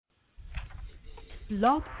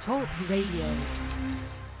Blog Talk Radio.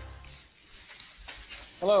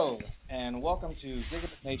 Hello, and welcome to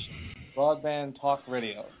Gigabit Nation, Broadband Talk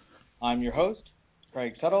Radio. I'm your host,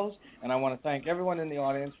 Craig Tuttles, and I want to thank everyone in the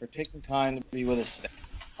audience for taking time to be with us today.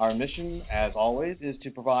 Our mission, as always, is to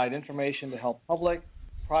provide information to help public,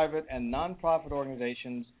 private, and nonprofit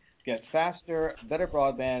organizations get faster, better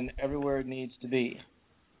broadband everywhere it needs to be.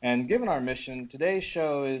 And given our mission, today's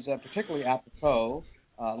show is particularly apropos.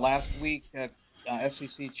 Last week,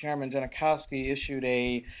 FCC Chairman Genachowski issued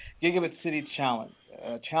a Gigabit City Challenge,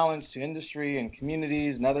 a challenge to industry and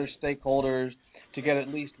communities and other stakeholders to get at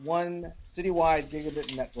least one citywide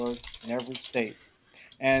gigabit network in every state.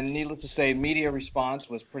 And needless to say, media response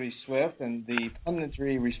was pretty swift, and the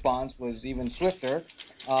punditry response was even swifter.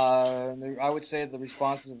 I would say the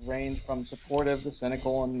responses ranged from supportive to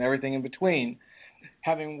cynical and everything in between.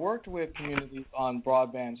 Having worked with communities on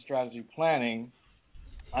broadband strategy planning,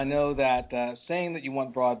 I know that saying that you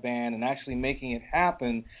want broadband and actually making it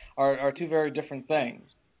happen are two very different things.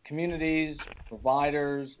 Communities,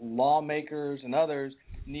 providers, lawmakers, and others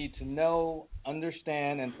need to know,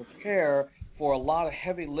 understand, and prepare for a lot of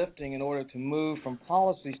heavy lifting in order to move from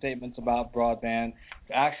policy statements about broadband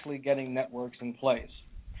to actually getting networks in place.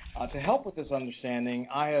 To help with this understanding,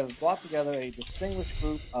 I have brought together a distinguished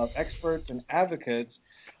group of experts and advocates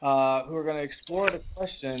who are going to explore the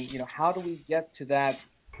question, how do we get to that,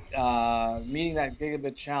 meeting that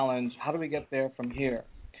gigabit challenge? How do we get there from here?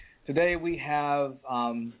 Today we have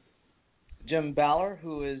Jim Baller,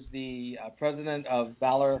 who is the president of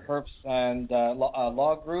Baller-Herbst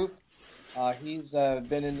Law Group. He's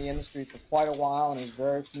been in the industry for quite a while and is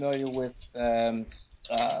very familiar with the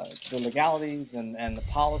legalities and the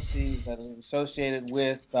policies that are associated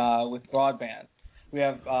with broadband. We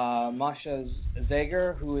have Masha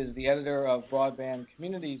Zager, who is the editor of Broadband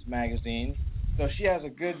Communities Magazine. So she has a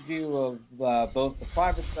good view of both the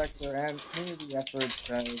private sector and community efforts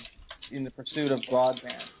in the pursuit of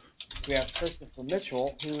broadband. We have Christopher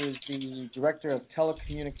Mitchell, who is the director of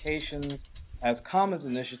Telecommunications as Commons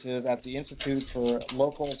Initiative at the Institute for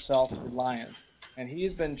Local Self-Reliance. And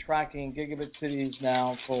he's been tracking gigabit cities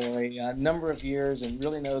now for a number of years and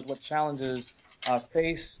really knows what challenges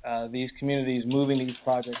face these communities moving these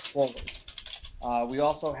projects forward. We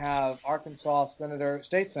also have Arkansas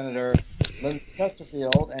State Senator Linda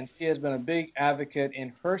Chesterfield, and she has been a big advocate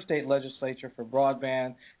in her state legislature for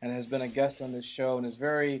broadband and has been a guest on this show and is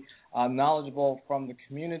very knowledgeable from the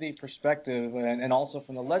community perspective and also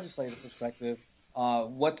from the legislative perspective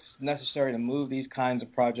what's necessary to move these kinds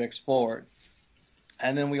of projects forward.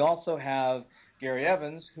 And then we also have Gary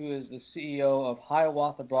Evans, who is the CEO of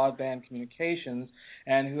Hiawatha Broadband Communications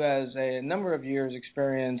and who has a number of years'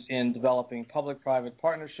 experience in developing public-private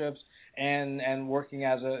partnerships and working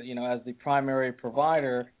as the primary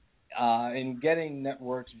provider in getting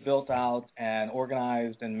networks built out and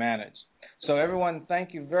organized and managed. So everyone,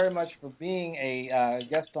 thank you very much for being a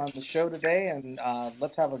guest on the show today, and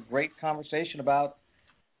let's have a great conversation about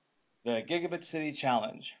the Gigabit City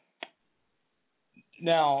Challenge.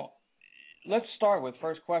 Now, let's start with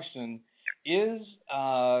first question. Is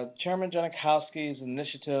Chairman Genachowski's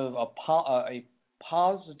initiative a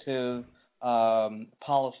positive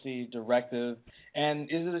policy directive, and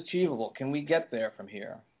is it achievable? Can we get there from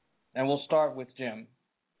here? And we'll start with Jim.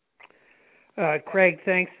 Craig,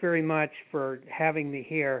 thanks very much for having me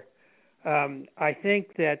here. I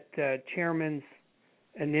think that Chairman's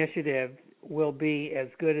initiative will be as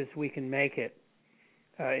good as we can make it.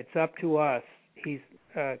 It's up to us. He's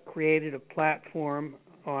created a platform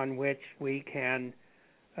on which we can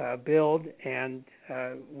build, and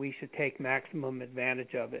we should take maximum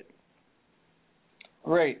advantage of it.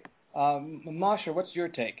 Great. Masha, what's your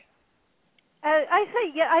take? I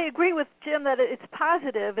say, yeah, I agree with Jim that it's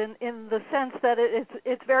positive in the sense that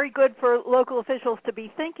it's very good for local officials to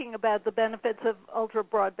be thinking about the benefits of ultra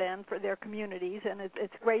broadband for their communities, and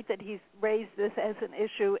it's great that he's raised this as an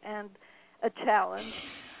issue and a challenge.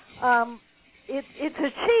 It's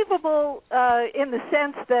achievable in the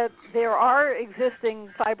sense that there are existing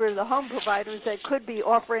fiber-to-the-home providers that could be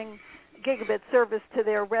offering gigabit service to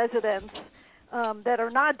their residents that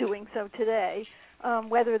are not doing so today.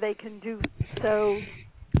 Whether they can do so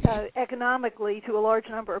economically to a large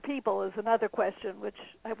number of people is another question, which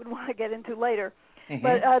I would want to get into later. Mm-hmm.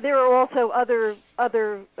 But there are also other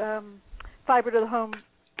fiber-to-the-home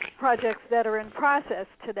projects that are in process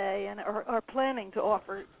today and are planning to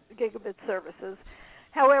offer gigabit services.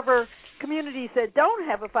 However, communities that don't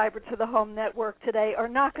have a fiber-to-the-home network today are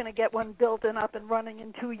not going to get one built and up and running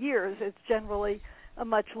in 2 years. It's generally a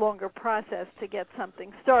much longer process to get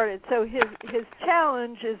something started. So his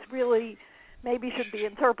challenge is really maybe should be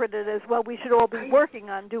interpreted as, well, we should all be working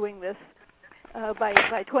on doing this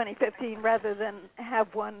by 2015 rather than have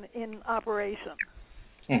one in operation.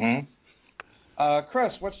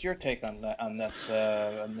 Chris, what's your take on this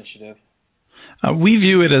initiative? We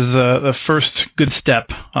view it as a first good step.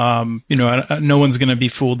 No one's going to be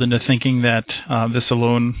fooled into thinking that this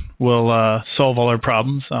alone will solve all our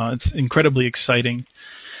problems. It's incredibly exciting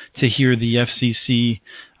to hear the FCC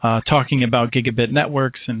talking about gigabit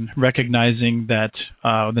networks and recognizing that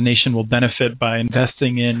the nation will benefit by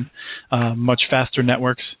investing in much faster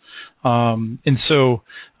networks. And so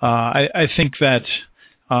I think that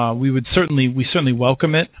we certainly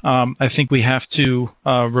welcome it. I think we have to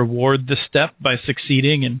reward the step by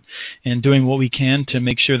succeeding and doing what we can to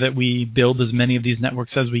make sure that we build as many of these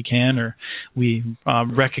networks as we can, or we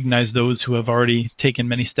recognize those who have already taken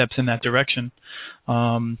many steps in that direction.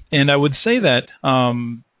 And I would say that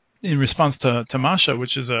in response to Masha,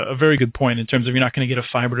 which is a very good point in terms of you're not going to get a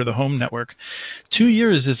fiber to the home network. 2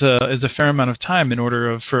 years is a fair amount of time in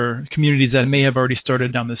order for communities that may have already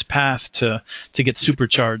started down this path to get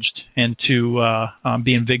supercharged and to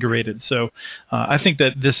be invigorated. So I think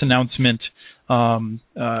that this announcement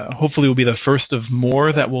hopefully will be the first of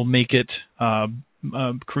more that will make it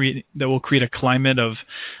create a climate of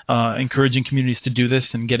encouraging communities to do this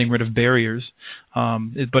and getting rid of barriers.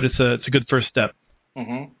 But it's a good first step.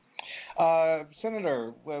 Mm-hmm.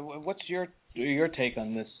 Senator, what's your take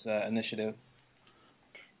on this initiative?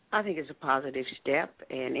 I think it's a positive step,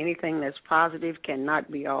 and anything that's positive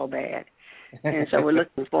cannot be all bad. And so we're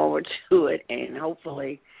looking forward to it, and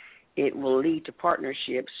hopefully it will lead to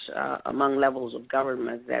partnerships among levels of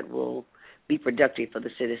government that will be productive for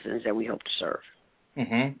the citizens that we hope to serve.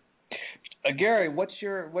 Mm-hmm. Gary, what's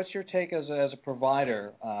your take as a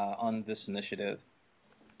provider on this initiative?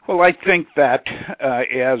 Well, I think that,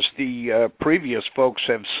 as the previous folks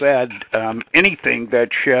have said, anything that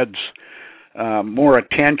sheds more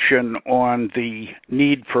attention on the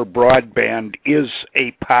need for broadband is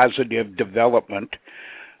a positive development.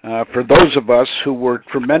 For those of us who were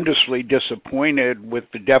tremendously disappointed with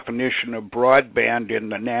the definition of broadband in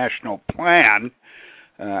the national plan,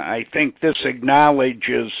 I think this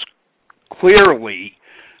acknowledges clearly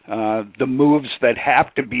the moves that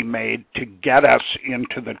have to be made to get us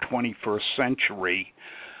into the 21st century.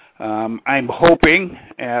 I'm hoping,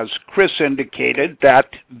 as Chris indicated, that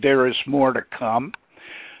there is more to come.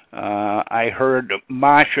 I heard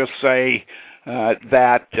Masha say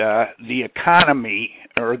that the economy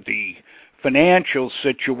or the financial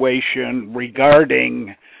situation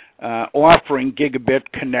regarding offering gigabit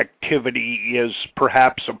connectivity is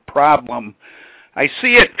perhaps a problem. I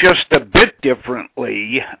see it just a bit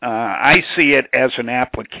differently. I see it as an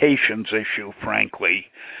applications issue, frankly.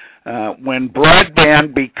 When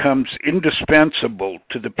broadband becomes indispensable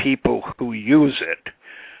to the people who use it,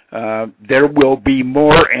 there will be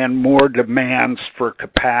more and more demands for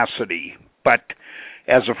capacity. But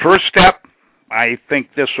as a first step, I think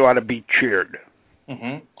this ought to be cheered.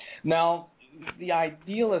 Mm-hmm. Now, the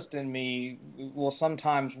idealist in me will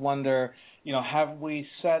sometimes wonder, have we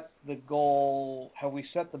set the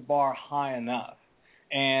bar high enough?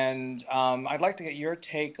 And I'd like to get your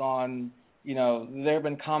take on, there have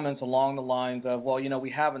been comments along the lines of, well, we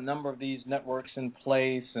have a number of these networks in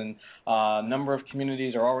place and a number of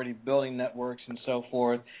communities are already building networks and so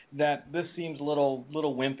forth, that this seems a little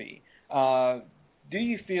wimpy. Do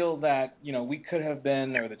you feel that, we could have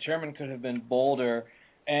been, or the chairman could have been bolder,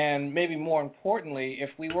 and maybe more importantly, if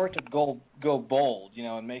we were to go bold,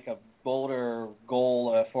 and make a bolder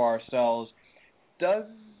goal for ourselves, does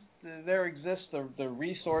there exist the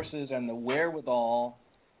resources and the wherewithal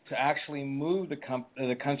to actually move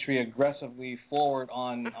the country aggressively forward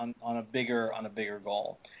on a bigger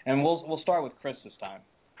goal? And we'll start with Chris this time.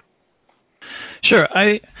 Sure.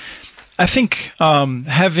 I think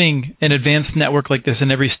having an advanced network like this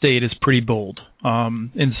in every state is pretty bold.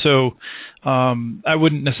 And so I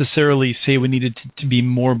wouldn't necessarily say we needed to be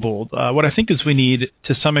more bold. What I think is we need,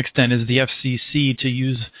 to some extent, is the FCC to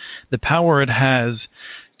use the power it has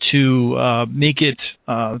to make it,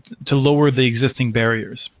 to lower the existing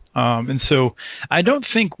barriers. And so I don't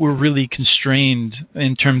think we're really constrained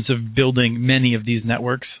in terms of building many of these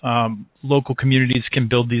networks. Local communities can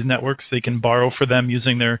build these networks. They can borrow for them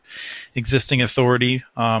using their existing authority,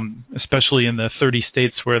 especially in the 30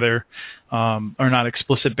 states where there are not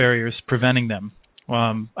explicit barriers preventing them.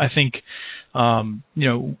 I think,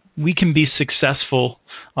 we can be successful,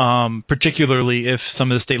 particularly if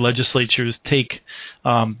some of the state legislatures take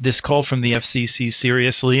this call from the FCC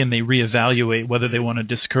seriously and they reevaluate whether they want to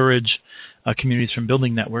discourage communities from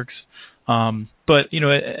building networks. But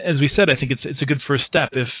as we said, I think it's a good first step.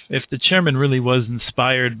 If the chairman really was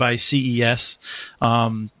inspired by CES,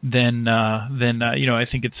 then I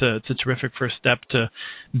think it's a terrific first step to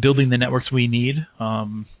building the networks we need.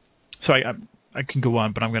 So I can go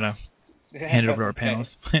on, but I'm going to hand it over to our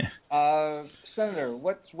panelists. Senator,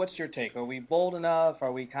 what's your take? Are we bold enough?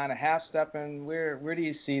 Are we kind of half-stepping? Where do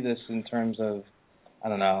you see this in terms of, I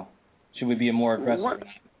don't know, should we be more aggressive?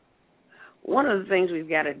 One of the things we've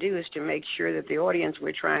got to do is to make sure that the audience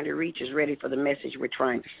we're trying to reach is ready for the message we're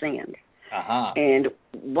trying to send. Uh-huh. And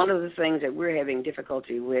one of the things that we're having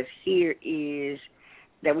difficulty with here is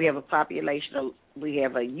that we have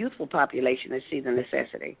a youthful population that see the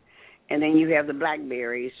necessity. And then you have the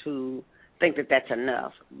blackberries who think that that's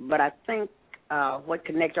enough. But I think what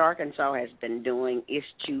Connect Arkansas has been doing is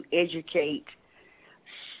to educate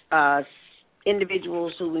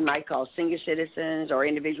individuals who we might call senior citizens or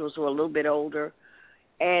individuals who are a little bit older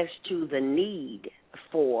as to the need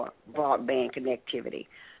for broadband connectivity.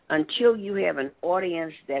 Until you have an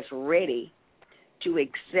audience that's ready to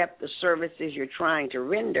accept the services you're trying to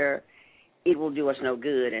render, it will do us no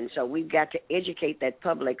good. And so we've got to educate that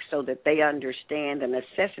public so that they understand the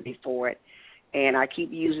necessity for it. And I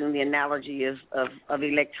keep using the analogy of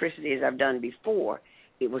electricity as I've done before.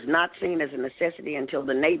 It was not seen as a necessity until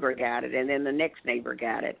the neighbor got it, and then the next neighbor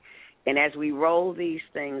got it. And as we roll these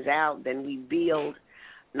things out, then we build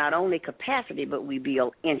not only capacity, but we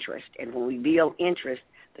build interest. And when we build interest,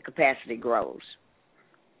 the capacity grows.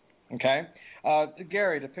 Okay.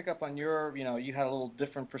 Gary, to pick up on your, you had a little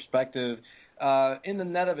different perspective. In the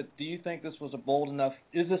net of it, do you think this was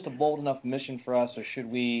is this a bold enough mission for us, or should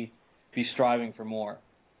we be striving for more?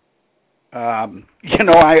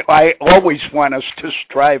 I always want us to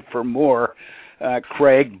strive for more,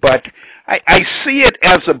 Craig, but I see it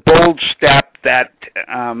as a bold step that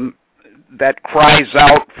cries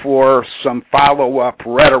out for some follow-up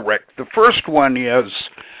rhetoric. The first one is,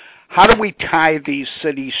 how do we tie these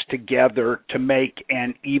cities together to make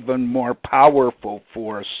an even more powerful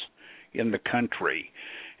force in the country?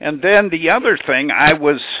 And then the other thing, I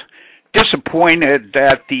was disappointed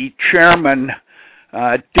that the chairman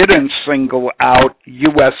didn't single out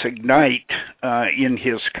U.S. Ignite in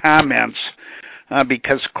his comments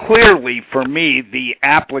because clearly for me the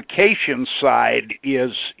application side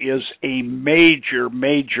is a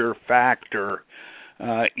major factor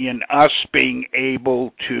in us being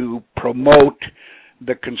able to promote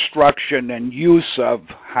the construction and use of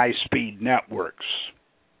high-speed networks.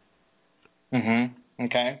 Mm-hmm.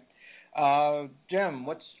 Okay. Jim,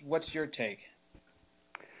 what's your take?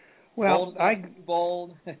 Well,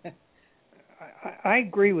 bold. I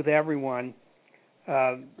agree with everyone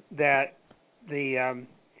that the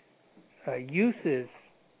uses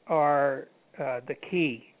are the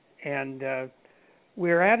key, and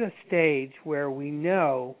we're at a stage where we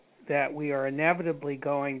know that we are inevitably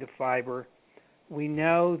going to fiber. We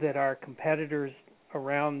know that our competitors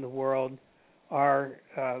around the world are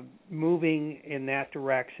moving in that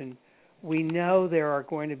direction. We know there are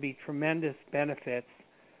going to be tremendous benefits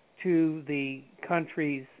to the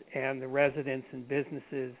countries and the residents and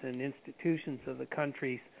businesses and institutions of the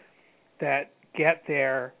countries that get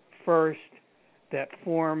there first, that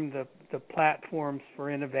form the platforms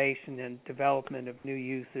for innovation and development of new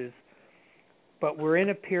uses. But we're in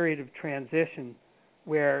a period of transition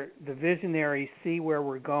where the visionaries see where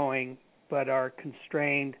we're going but are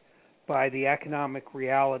constrained by the economic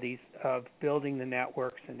realities of building the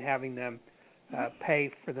networks and having them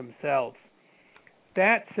pay for themselves.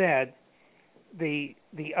 That said, the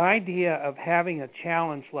idea of having a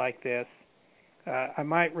challenge like this, I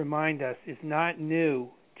might remind us, is not new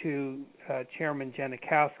to Chairman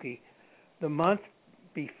Genachowski. The month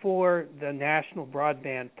before the National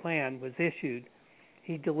Broadband Plan was issued,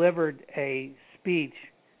 he delivered a speech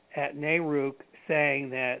at NARUC saying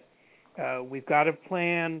that we've got a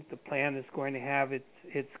plan. The plan is going to have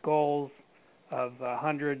its goals of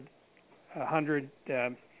 100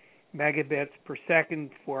 megabits per second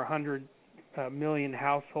for 100 million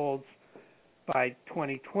households by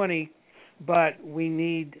 2020, but we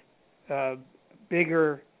need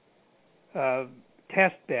bigger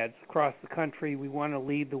test beds across the country. We want to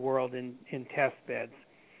lead the world in test beds.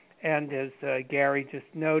 And as Gary just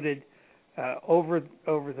noted, over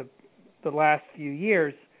the last few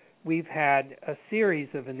years, we've had a series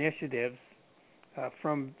of initiatives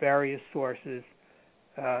from various sources.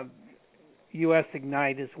 U.S.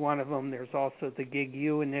 Ignite is one of them. There's also the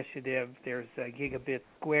GigU initiative. There's Gigabit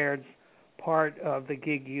Squared's part of the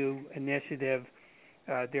GigU initiative.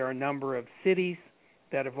 There are a number of cities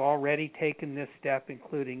that have already taken this step,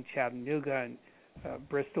 including Chattanooga and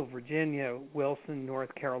Bristol, Virginia, Wilson,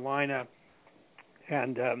 North Carolina,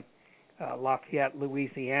 and Lafayette,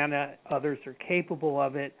 Louisiana. Others are capable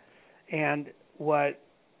of it. And what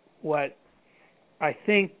I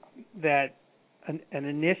think that an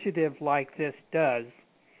initiative like this does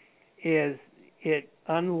is it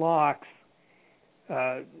unlocks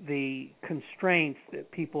the constraints that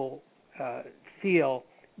people feel.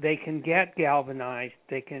 They can get galvanized,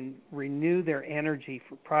 they can renew their energy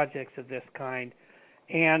for projects of this kind,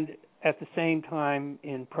 and at the same time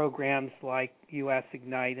in programs like US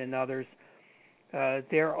Ignite and others,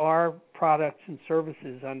 there are products and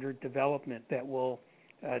services under development that will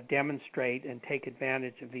demonstrate and take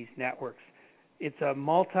advantage of these networks. It's a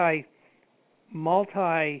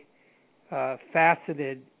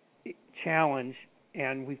multi-faceted challenge,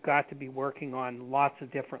 and we've got to be working on lots of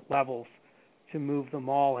different levels to move them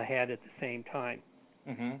all ahead at the same time.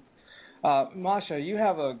 Mm-hmm. Masha, you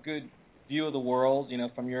have a good view of the world,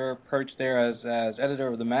 from your perch there as editor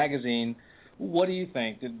of the magazine. What do you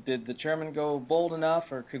think? Did the chairman go bold enough,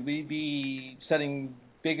 or could we be setting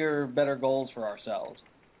bigger, better goals for ourselves?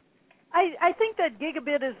 I think that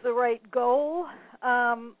Gigabit is the right goal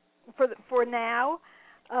for now,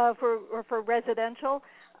 for residential.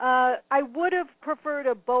 I would have preferred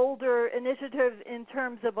a bolder initiative in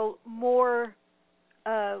terms of a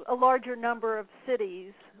larger number of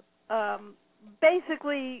cities.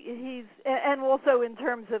 Basically, and also in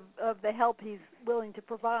terms of the help he's willing to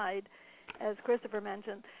provide, as Christopher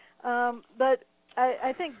mentioned. But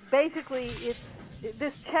I think basically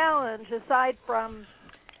this challenge, aside from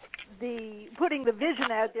putting the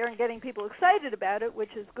vision out there and getting people excited about it,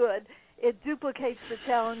 which is good, it duplicates the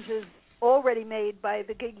challenges already made by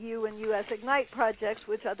the GigU and US Ignite projects,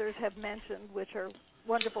 which others have mentioned, which are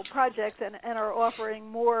wonderful projects and are offering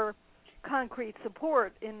more concrete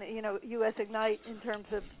support in US Ignite in terms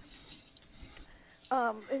of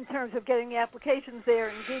getting the applications there,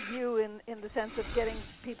 and GigU in the sense of getting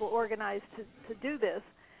people organized to do this.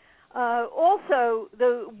 Also,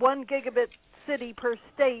 the 1 gigabit city per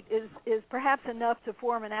state is perhaps enough to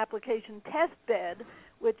form an application test bed,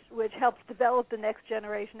 which helps develop the next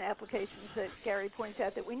generation applications that Gary points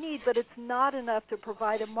out that we need, but it's not enough to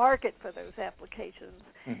provide a market for those applications,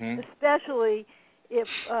 especially if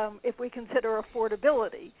we consider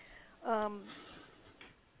affordability.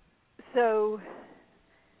 So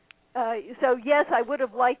yes, I would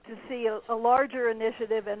have liked to see a larger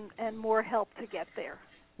initiative and more help to get there.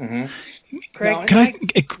 Craig,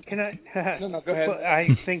 can I? No, go ahead. I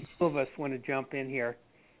think two of us want to jump in here.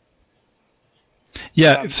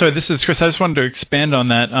 Yeah, sorry, this is Chris. I just wanted to expand on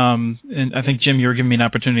that. And I think, Jim, you were giving me an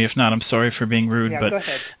opportunity. If not, I'm sorry for being rude. Yeah, but go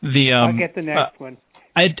ahead. I'll get the next one.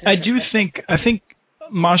 I think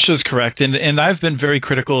Masha is correct, and I've been very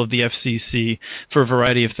critical of the FCC for a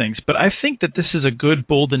variety of things, but I think that this is a good,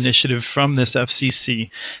 bold initiative from this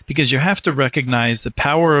FCC because you have to recognize the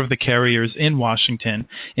power of the carriers in Washington,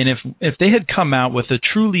 and if they had come out with a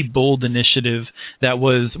truly bold initiative that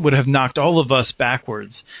would have knocked all of us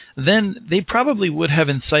backwards, then they probably would have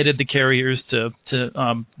incited the carriers to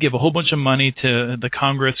give a whole bunch of money to the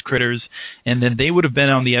Congress critters, and then they would have been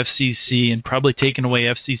on the FCC and probably taken away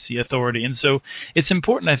FCC authority. And so it's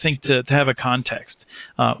important, I think, to have a context.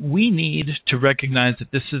 We need to recognize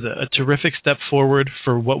that this is a terrific step forward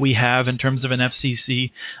for what we have in terms of an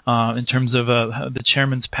FCC, in terms of the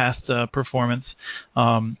chairman's past performance.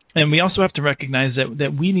 And we also have to recognize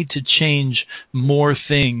that we need to change more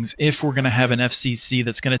things if we're going to have an FCC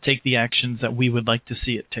that's going to take the actions that we would like to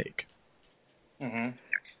see it take. And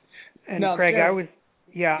now, Craig, Jim,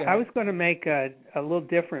 I was going to make a little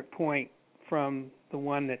different point from the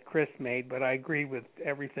one that Chris made, but I agree with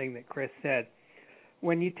everything that Chris said.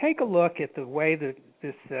 When you take a look at the way that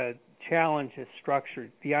this challenge is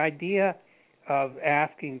structured, the idea of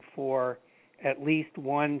asking for at least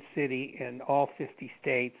one city in all 50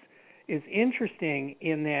 states is interesting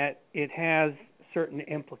in that it has certain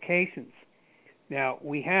implications. Now,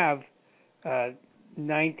 we have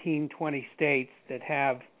 19, 20 states that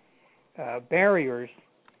have barriers,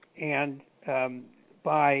 and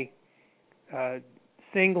by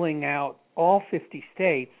singling out all 50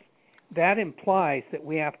 states, that implies that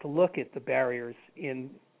we have to look at the barriers in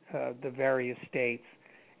the various states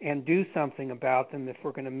and do something about them if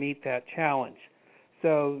we're going to meet that challenge.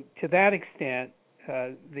 So to that extent,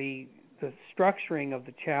 the structuring of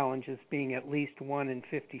the challenge as being at least one in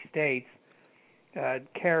 50 states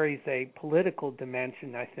carries a political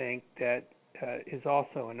dimension, I think, that is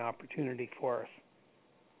also an opportunity for us.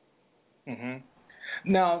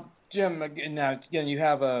 Now, Jim, again, you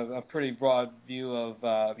have a pretty broad view of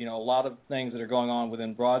a lot of things that are going on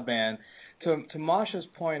within broadband. To Masha's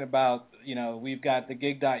point about we've got the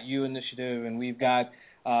Gig.U initiative and we've got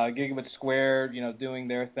Gigabit Squared, doing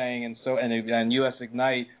their thing, and US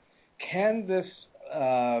Ignite. Can this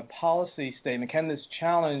policy statement, can this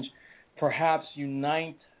challenge perhaps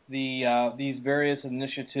unite these various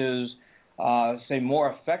initiatives, say,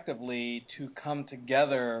 more effectively to come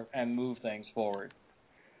together and move things forward?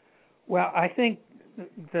 Well, I think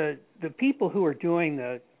the people who are doing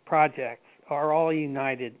the projects are all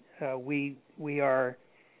united. We are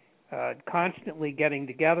constantly getting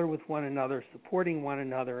together with one another, supporting one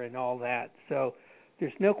another, and all that. So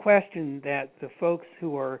there's no question that the folks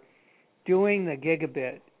who are doing the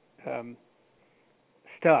gigabit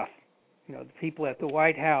stuff, the people at the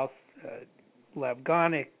White House, Lev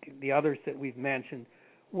Gonick, the others that we've mentioned,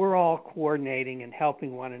 we're all coordinating and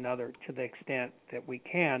helping one another to the extent that we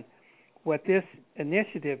can. What this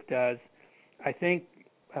initiative does, I think,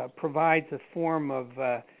 provides a form of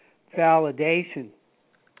validation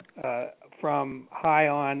from high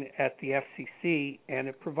on at the FCC, and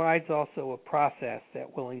it provides also a process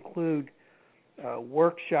that will include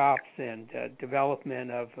workshops and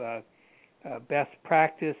development of best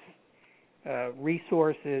practice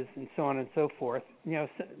resources and so on and so forth.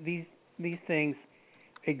 These things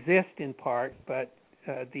exist in part, but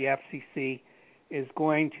the FCC is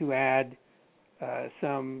going to add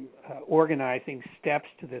some organizing steps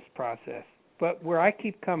to this process. But where I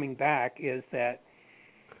keep coming back is that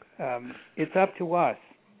it's up to us.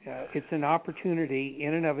 It's an opportunity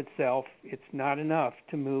in and of itself. It's not enough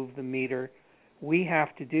to move the meter. We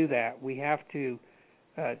have to do that. We have to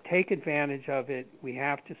take advantage of it. We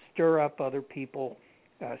have to stir up other people,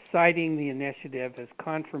 citing the initiative as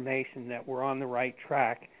confirmation that we're on the right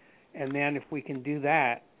track. And then if we can do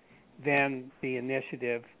that, then the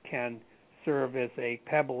initiative can serve as a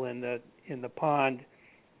pebble in the pond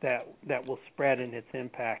that will spread in its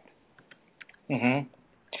impact. Mm-hmm.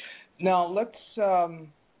 Now let's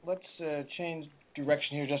change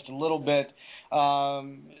direction here just a little bit.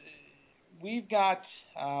 We've got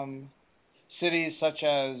cities such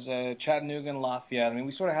as Chattanooga and Lafayette. I mean,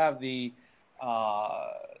 we sort of have the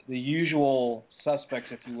usual suspects,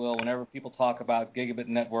 if you will, whenever people talk about gigabit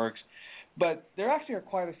networks. But there actually are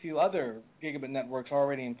quite a few other gigabit networks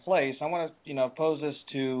already in place. I want to, pose this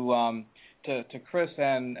to Chris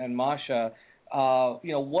and Masha.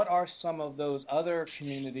 What are some of those other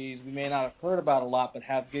communities we may not have heard about a lot, but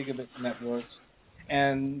have gigabit networks?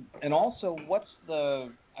 And also, what's the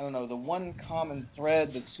one common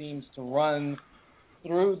thread that seems to run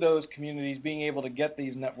through those communities being able to get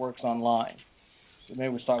these networks online? So maybe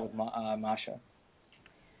we'll start with Masha.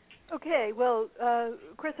 Okay, well,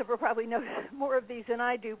 Christopher probably knows more of these than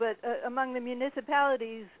I do, but among the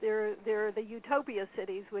municipalities, there are the Utopia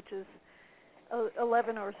cities, which is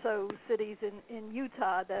 11 or so cities in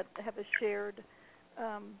Utah that have a shared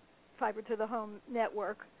fiber-to-the-home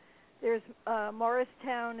network. There's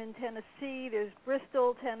Morristown in Tennessee, there's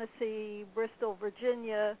Bristol, Tennessee, Bristol,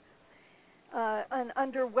 Virginia, and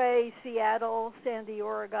underway Seattle, Sandy,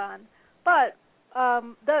 Oregon. But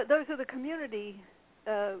those are the community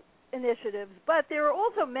initiatives, but there are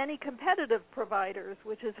also many competitive providers,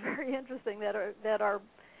 which is very interesting, that are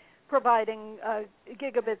providing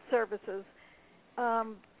gigabit services.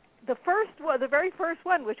 The very first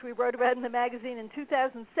one, which we wrote about in the magazine in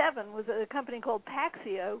 2007, was a company called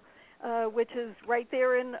Paxio, which is right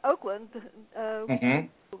there in Oakland,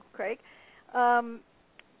 Craig.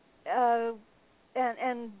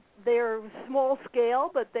 And they're small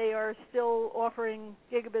scale, but they are still offering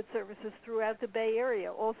gigabit services throughout the Bay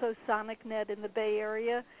Area. Also SonicNet in the Bay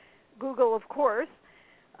Area, Google, of course,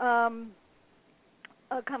 a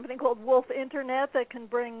company called Wolf Internet that can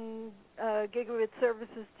bring gigabit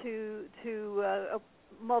services to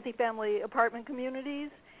multifamily apartment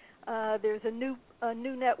communities. There's a new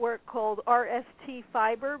network called RST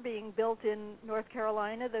Fiber being built in North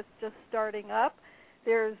Carolina that's just starting up.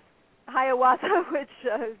 There's Hiawatha, which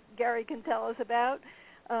Gary can tell us about.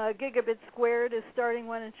 Gigabit Squared is starting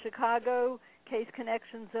one in Chicago. Case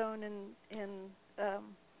Connection Zone in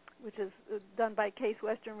which is done by Case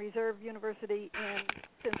Western Reserve University in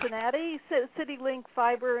Cincinnati. CityLink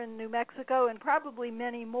Fiber in New Mexico, and probably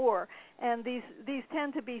many more. And these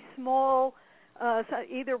tend to be small,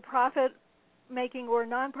 either profit-making or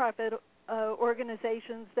non-profit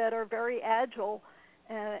organizations that are very agile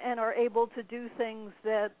and are able to do things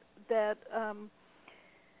that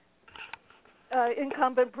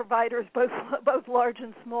incumbent providers, both large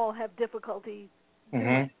and small, have difficulty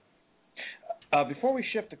doing. Before we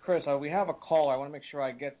shift to Chris, we have a caller. I want to make sure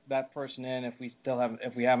I get that person in if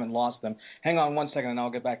we haven't lost them. Hang on one second, and I'll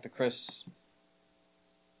get back to Chris.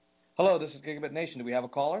 Hello, this is Gigabit Nation. Do we have a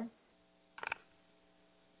caller?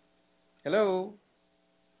 Hello.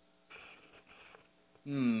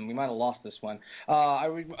 We might have lost this one. I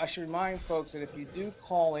should remind folks that if you do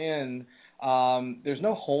call in, there's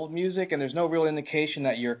no hold music and there's no real indication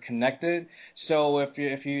that you're connected. So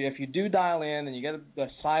if you do dial in and you get the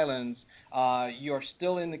silence, you're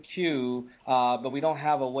still in the queue, but we don't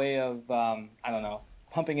have a way of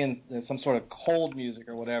pumping in some sort of hold music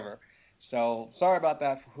or whatever. So sorry about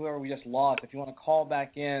that for whoever we just lost. If you want to call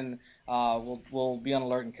back in, we'll be on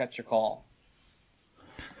alert and catch your call.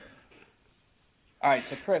 All right,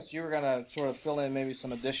 so Chris, you were going to sort of fill in maybe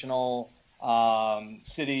some additional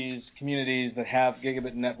cities, communities that have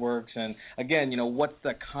gigabit networks, and again, what's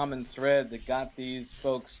the common thread that got these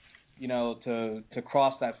folks, to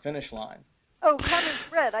cross that finish line? Oh, common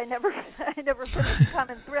thread. I never finished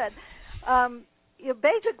common thread.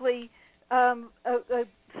 Basically, a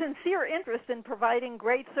sincere interest in providing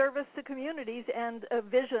great service to communities and a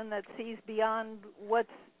vision that sees beyond what's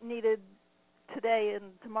needed today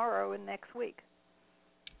and tomorrow and next week.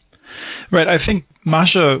 Right. I think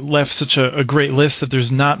Masha left such a great list that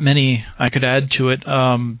there's not many I could add to it.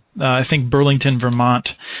 I think Burlington, Vermont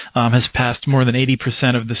has passed more than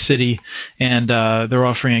 80% of the city, and they're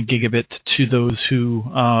offering a gigabit to those who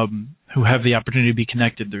have the opportunity to be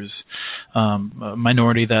connected. There's a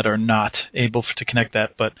minority that are not able to connect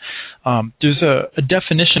that, but there's a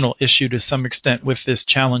definitional issue to some extent with this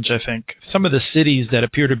challenge, I think. Some of the cities that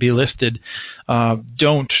appear to be listed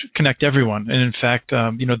don't connect everyone, and in fact,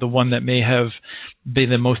 the one that may have been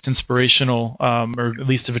the most inspirational, or at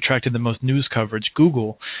least have attracted the most news coverage,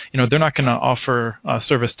 Google, they're not going to offer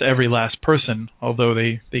service to every last person, although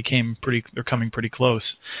they're coming pretty close.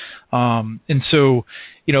 And so,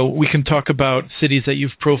 we can talk about cities that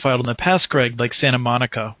you've profiled in the past, Greg, like Santa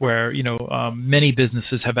Monica, where, many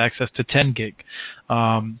businesses have access to 10 gig.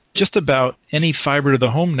 Just about any fiber to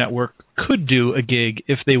the home network could do a gig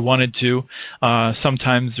if they wanted to.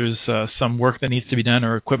 Sometimes there's some work that needs to be done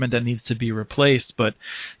or equipment that needs to be replaced. But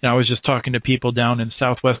I was just talking to people down in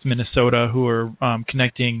southwest Minnesota who are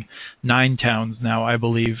connecting 9 towns now, I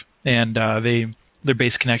believe, and their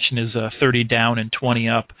base connection is 30 down and 20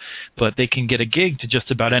 up, but they can get a gig to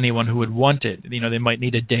just about anyone who would want it. They might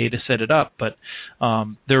need a day to set it up, but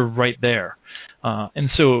they're right there. And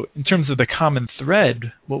so in terms of the common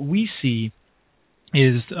thread, what we see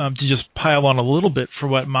is to just pile on a little bit for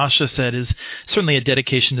what Masha said is certainly a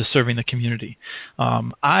dedication to serving the community.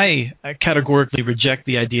 I categorically reject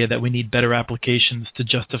the idea that we need better applications to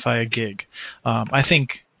justify a gig. I think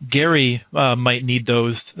Gary might need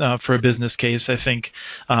those for a business case. I think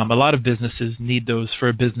a lot of businesses need those for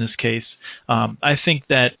a business case. I think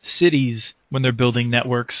that cities, when they're building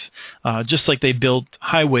networks, just like they built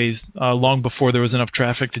highways long before there was enough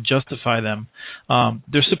traffic to justify them,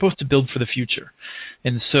 they're supposed to build for the future.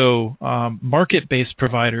 And so market-based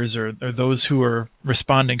providers or those who are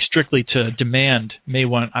responding strictly to demand may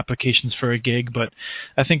want applications for a gig, but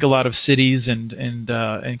I think a lot of cities and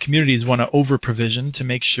communities want to over-provision to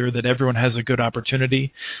make sure that everyone has a good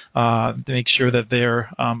opportunity, to make sure that they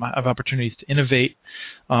have opportunities to innovate,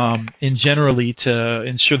 and generally to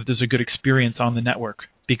ensure that there's a good experience on the network.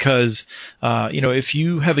 Because, if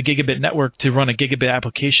you have a gigabit network to run a gigabit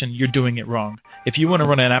application, you're doing it wrong. If you want to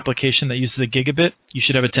run an application that uses a gigabit, you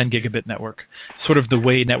should have a 10 gigabit network, sort of the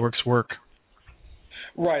way networks work.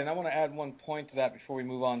 Right, and I want to add one point to that before we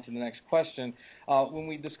move on to the next question. When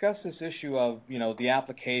we discuss this issue of, the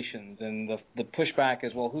applications and the pushback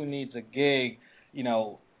is, well, who needs a gig,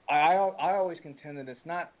 I always contend that it's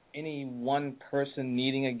not any one person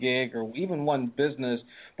needing a gig or even one business,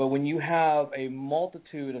 but when you have a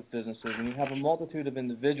multitude of businesses, when you have a multitude of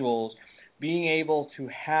individuals, being able to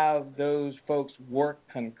have those folks work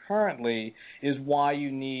concurrently is why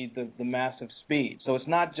you need the massive speed. So it's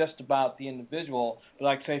not just about the individual, but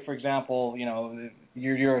like say, for example,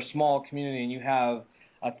 you're a small community and you have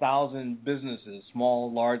 1,000 businesses,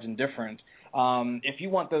 small, large, and different. If you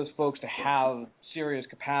want those folks to have serious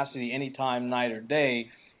capacity anytime, night or day,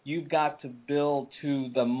 you've got to build to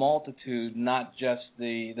the multitude, not just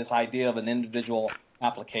this idea of an individual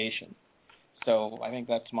application. So I think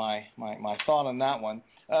that's my thought on that one.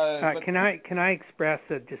 Can I express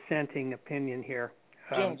a dissenting opinion here?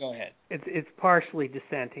 Jim, go ahead. It's partially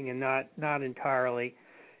dissenting and not entirely.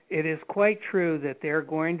 It is quite true that there are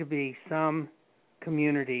going to be some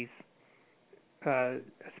communities,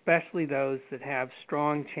 especially those that have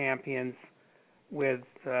strong champions with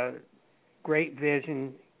great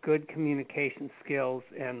vision, good communication skills,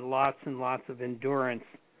 and lots of endurance,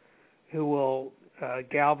 who will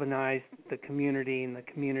galvanize the community, and the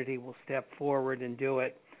community will step forward and do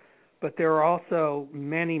it. But there are also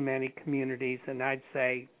many, many communities, and I'd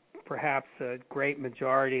say perhaps a great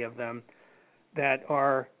majority of them, that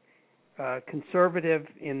are conservative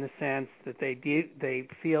in the sense that they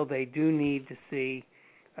feel they do need to see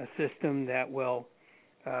a system that will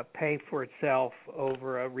pay for itself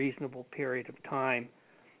over a reasonable period of time.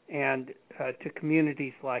 And to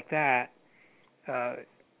communities like that,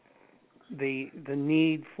 the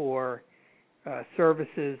need for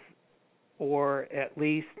services, or at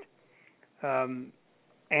least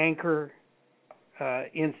anchor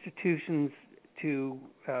institutions to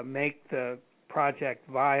make the project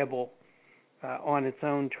viable on its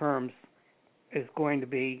own terms, is going to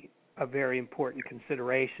be a very important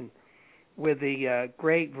consideration. With the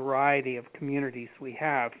great variety of communities we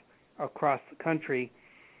have across the country,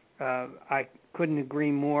 I couldn't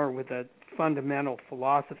agree more with the fundamental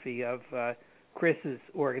philosophy of Chris's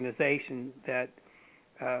organization that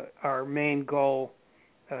our main goal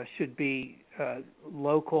should be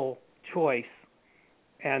local choice,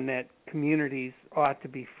 and that communities ought to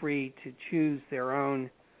be free to choose their own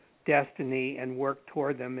destiny and work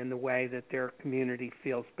toward them in the way that their community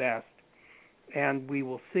feels best. And we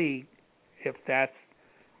will see if that's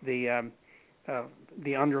the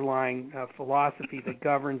underlying philosophy that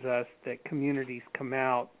governs us, that communities come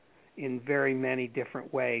out in very many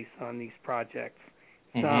different ways on these projects.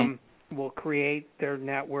 Mm-hmm. Some will create their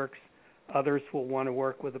networks. Others will want to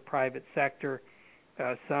work with the private sector.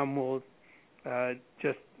 Some will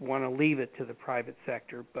just want to leave it to the private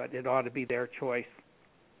sector, but it ought to be their choice.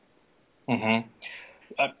 Mm-hmm.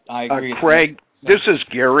 I agree. Craig, this is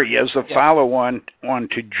Gary. As a follow-on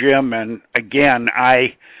to Jim, and again,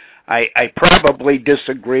 I probably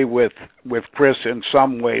disagree with Chris in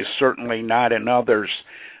some ways, certainly not in others.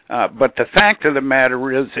 But the fact of the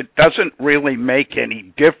matter is, it doesn't really make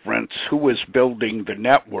any difference who is building the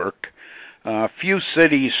network. Few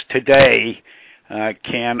cities today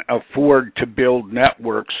can afford to build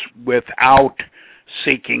networks without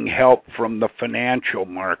seeking help from the financial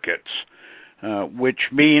markets, which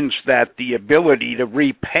means that the ability to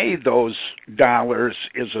repay those dollars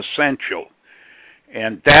is essential.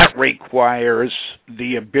 And that requires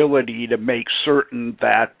the ability to make certain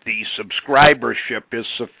that the subscribership is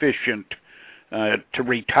sufficient to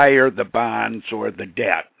retire the bonds or the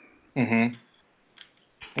debt.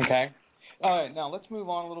 Mm-hmm. Okay. All right, now let's move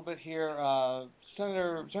on a little bit here.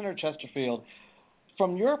 Senator Chesterfield,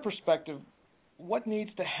 from your perspective, what needs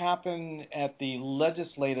to happen at the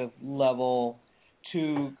legislative level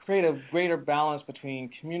to create a greater balance between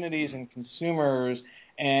communities and consumers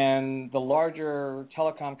and the larger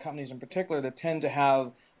telecom companies in particular that tend to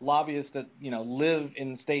have lobbyists that, live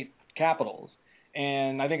in state capitals?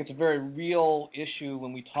 And I think it's a very real issue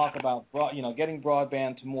when we talk about, getting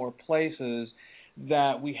broadband to more places,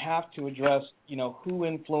 that we have to address, who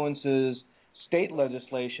influences state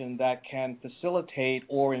legislation that can facilitate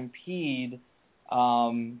or impede,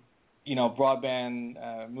 broadband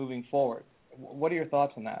moving forward. What are your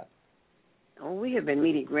thoughts on that? We have been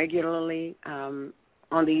meeting regularly on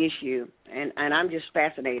the issue, and I'm just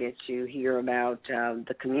fascinated to hear about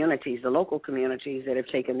the communities, the local communities that have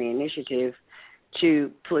taken the initiative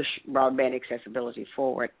to push broadband accessibility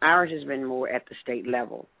forward. Ours has been more at the state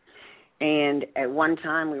level. And at one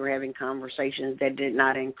time, we were having conversations that did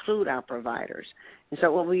not include our providers. And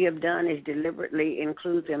so what we have done is deliberately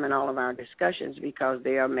include them in all of our discussions because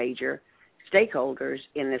they are major stakeholders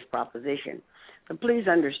in this proposition. But please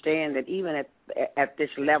understand that even at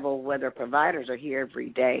this level, whether providers are here every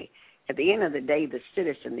day, at the end of the day, the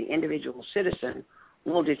citizen, the individual citizen,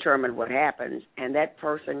 will determine what happens. And that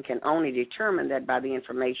person can only determine that by the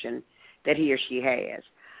information that he or she has.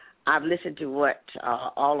 I've listened to what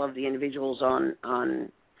all of the individuals on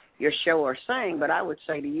your show are saying, but I would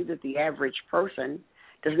say to you that the average person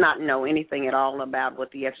does not know anything at all about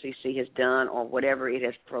what the FCC has done or whatever it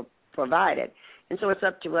has provided. And so it's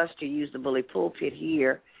up to us to use the bully pulpit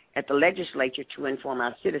here at the legislature to inform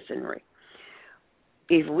our citizenry.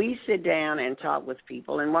 If we sit down and talk with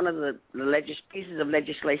people, and one of the pieces of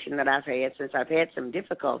legislation that I've had since I've had some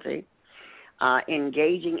difficulty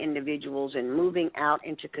engaging individuals and moving out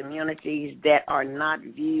into communities that are not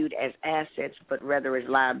viewed as assets but rather as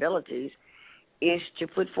liabilities, is to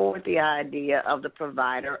put forward the idea of the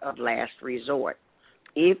provider of last resort.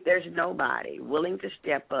 If there's nobody willing to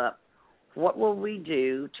step up, what will we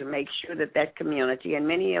do to make sure that that community, and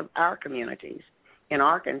many of our communities in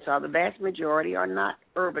Arkansas, the vast majority are not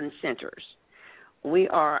urban centers. We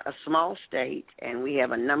are a small state, and we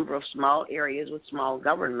have a number of small areas with small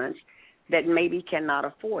governments that maybe cannot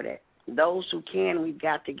afford it. Those who can, we've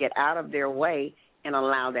got to get out of their way and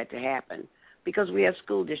allow that to happen, because we have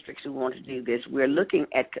school districts who want to do this. We're looking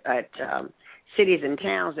at cities and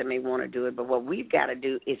towns that may want to do it, but what we've got to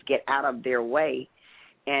do is get out of their way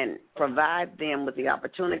and provide them with the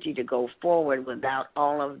opportunity to go forward without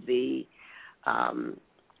all of the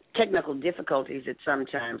technical difficulties that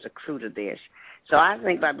sometimes accrue to this. So I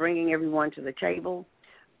think by bringing everyone to the table,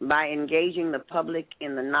 by engaging the public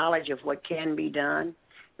in the knowledge of what can be done,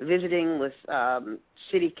 visiting with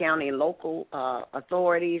city, county, local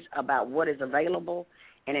authorities about what is available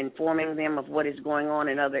and informing them of what is going on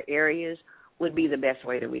in other areas would be the best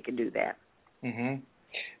way that we could do that. Mm-hmm.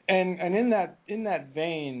 And in that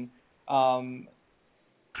vein,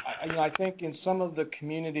 I think in some of the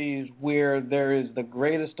communities where there is the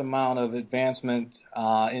greatest amount of advancement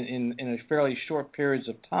in a fairly short periods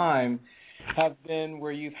of time have been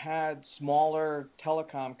where you've had smaller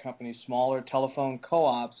telecom companies, smaller telephone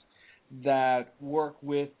co-ops that work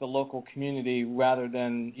with the local community rather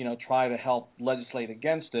than, try to help legislate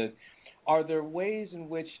against it. Are there ways in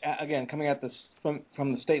which, again, coming at this from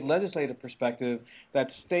the state legislative perspective, that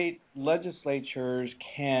state legislatures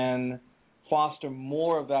can foster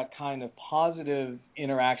more of that kind of positive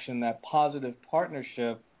interaction, that positive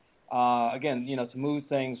partnership, again, to move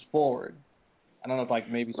things forward? I don't know if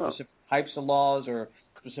maybe specific types of laws or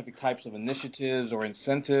specific types of initiatives or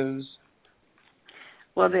incentives.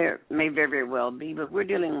 Well, there may very, very well be, but we're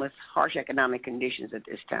dealing with harsh economic conditions at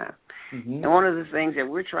this time. Mm-hmm. And one of the things that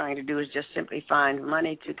we're trying to do is just simply find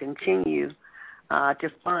money to continue to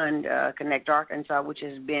fund Connect Arkansas, which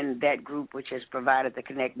has been that group which has provided the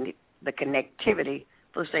connectivity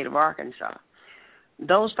for the state of Arkansas.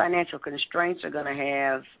 Those financial constraints are going to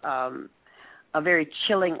have a very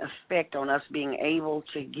chilling effect on us being able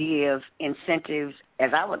to give incentives,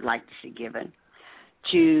 as I would like to see given,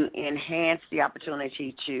 to enhance the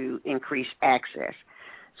opportunity to increase access.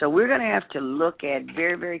 So we're going to have to look at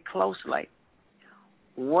very, very closely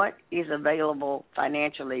what is available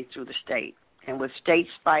financially through the state. And with states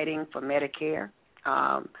fighting for Medicare,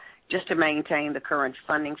 just to maintain the current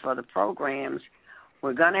funding for the programs,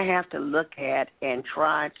 we're going to have to look at and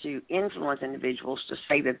try to influence individuals to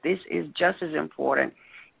say that this is just as important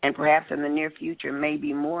and perhaps in the near future may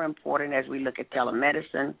be more important as we look at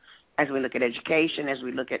telemedicine, as we look at education, as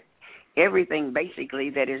we look at everything basically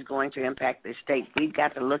that is going to impact the state. We've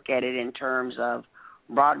got to look at it in terms of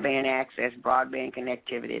broadband access, broadband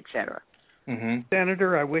connectivity, et cetera. Mm-hmm.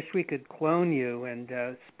 Senator, I wish we could clone you and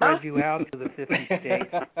spread you out to the 50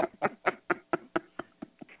 states.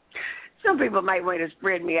 Some people might want to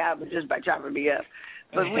spread me out just by chopping me up.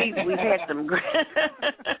 But we've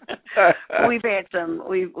had some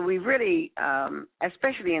we've really,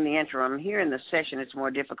 especially in the interim, here in the session it's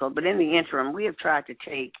more difficult, but in the interim we have tried to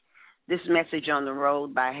take this message on the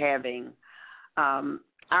road by having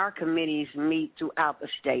our committees meet throughout the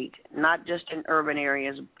state, not just in urban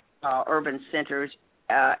areas, urban centers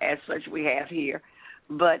as such we have here,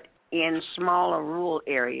 but in smaller rural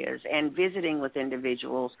areas and visiting with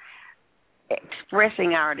individuals,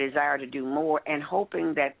 expressing our desire to do more and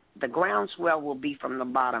hoping that the groundswell will be from the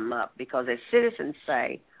bottom up, because as citizens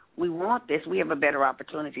say, we want this, we have a better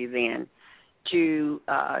opportunity then to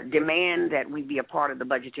demand that we be a part of the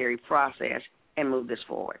budgetary process and move this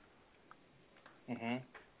forward. Mm-hmm.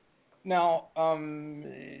 Now,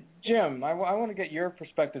 Jim, I want to get your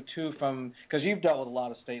perspective, too, because you've dealt with a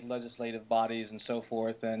lot of state legislative bodies and so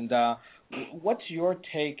forth, and what's your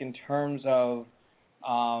take in terms of,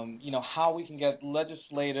 how we can get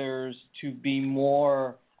legislators to be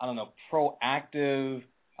more, proactive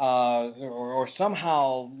or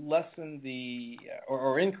somehow lessen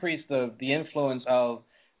or increase the influence of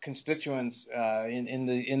constituents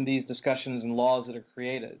in these discussions and laws that are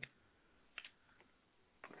created?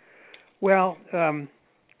 Well,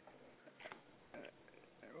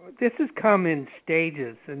 this has come in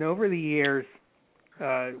stages, and over the years,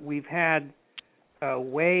 we've had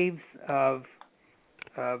waves of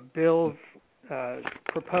bills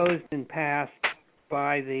proposed and passed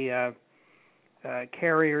by the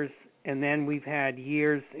carriers, and then we've had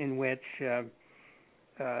years in which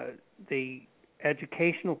the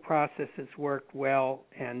educational process has worked well,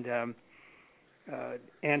 and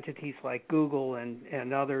entities like Google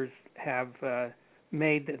and others have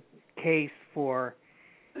made the case for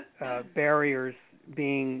barriers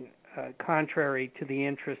being contrary to the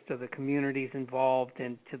interest of the communities involved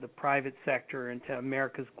and to the private sector and to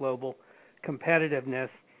America's global competitiveness.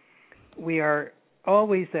 We are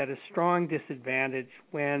always at a strong disadvantage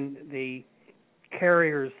when the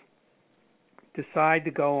carriers decide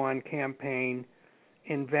to go on campaign,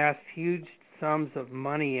 invest huge sums of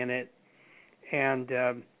money in it, and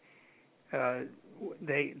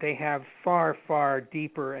they have far, far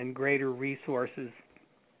deeper and greater resources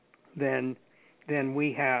than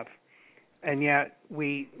we have. And yet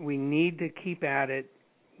we need to keep at it.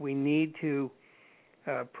 We need to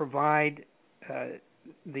provide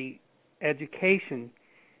the education,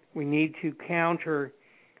 we need to counter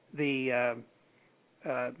the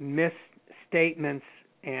misstatements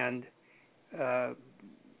and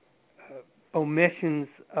omissions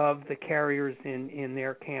of the carriers in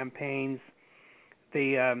their campaigns.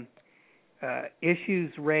 The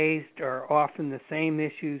issues raised are often the same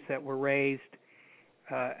issues that were raised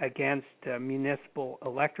against municipal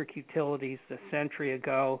electric utilities a century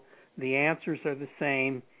ago. The answers are the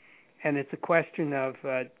same, and it's a question of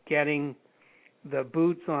getting the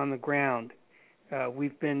boots on the ground.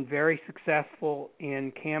 We've been very successful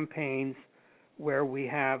in campaigns where we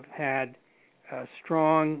have had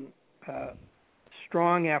strong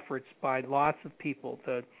efforts by lots of people,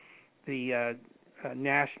 the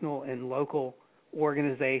national and local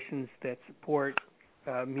organizations that support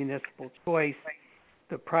municipal choice,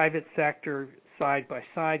 the private sector side by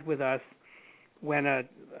side with us. When a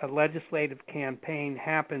legislative campaign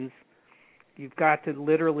happens, you've got to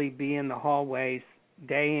literally be in the hallways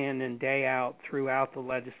day in and day out throughout the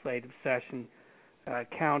legislative session,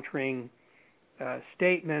 countering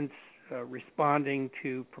statements, responding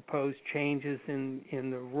to proposed changes in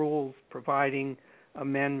the rules, providing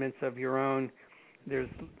amendments of your own. There's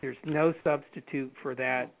no substitute for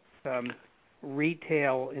that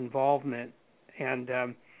retail involvement,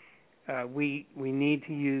 and we need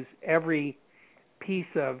to use every piece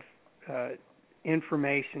of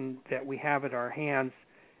information that we have at our hands,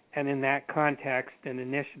 and in that context, an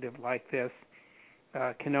initiative like this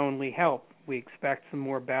can only help. We expect some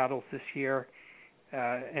more battles this year,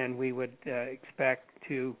 and we would expect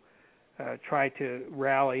to try to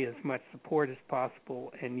rally as much support as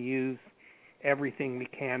possible and use everything we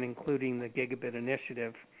can, including the Gigabit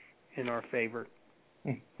initiative, in our favor.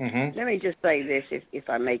 Mm-hmm. Let me just say this, if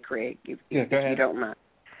I may, Craig, if you don't mind.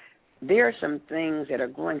 There are some things that are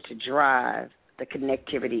going to drive the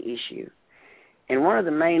connectivity issue, and one of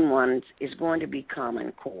the main ones is going to be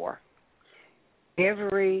Common Core.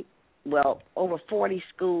 Over 40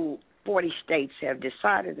 states have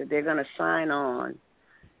decided that they're going to sign on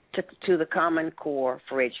to the Common Core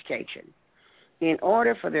for education. In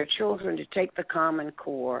order for their children to take the Common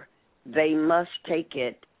Core, they must take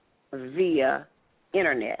it via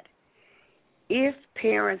Internet. If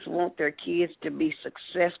parents want their kids to be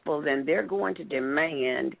successful, then they're going to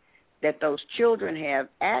demand that those children have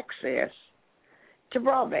access to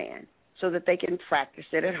broadband so that they can practice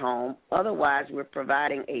it at home. Otherwise, we're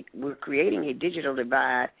creating a digital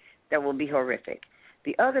divide that will be horrific.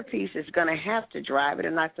 The other piece is going to have to drive it,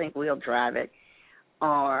 and I think we'll drive it,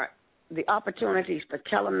 are the opportunities for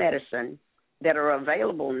telemedicine that are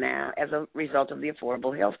available now as a result of the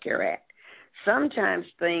Affordable Health Care Act. Sometimes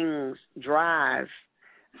things drive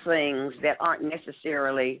things that aren't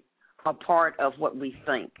necessarily a part of what we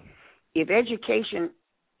think. If the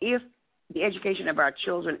education of our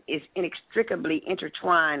children is inextricably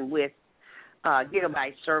intertwined with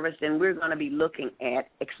gigabit service, then we're going to be looking at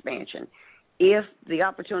expansion. If the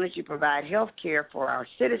opportunity to provide health care for our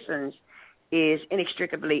citizens is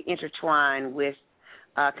inextricably intertwined with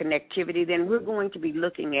connectivity, then we're going to be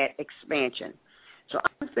looking at expansion. So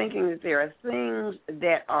I'm thinking that there are things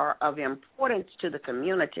that are of importance to the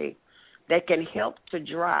community that can help to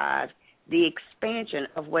drive the expansion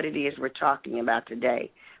of what it is we're talking about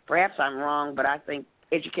today. Perhaps I'm wrong, but I think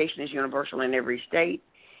education is universal in every state,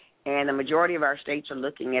 and the majority of our states are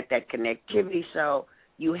looking at that connectivity. So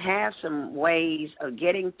you have some ways of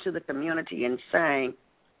getting to the community and saying,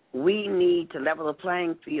 we need to level the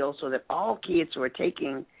playing field so that all kids who are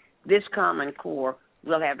taking this Common Core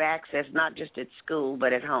will have access not just at school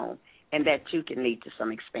but at home, and that too can lead to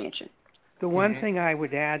some expansion. The one thing I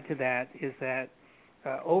would add to that is that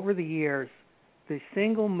over the years, the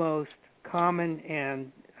single most common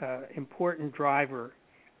and important driver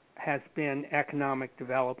has been economic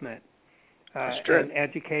development. That's true. And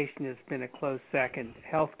education has been a close second.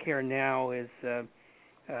 Healthcare now is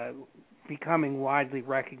becoming widely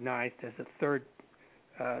recognized as a third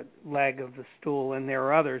leg of the stool, and there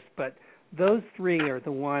are others, but those three are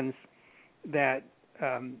the ones that,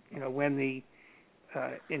 when the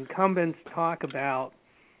incumbents talk about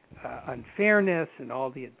unfairness and all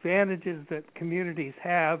the advantages that communities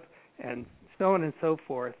have and so on and so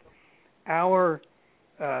forth, our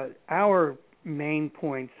main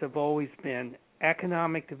points have always been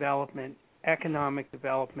economic development,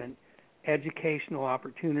 educational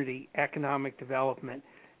opportunity, economic development,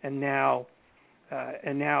 and now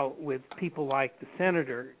with people like the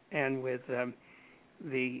Senator and with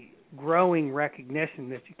the growing recognition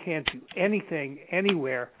that you can't do anything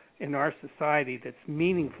anywhere in our society that's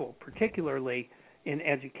meaningful, particularly in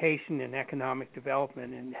education and economic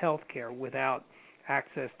development and healthcare, without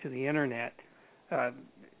access to the internet,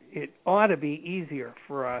 it ought to be easier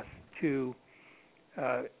for us to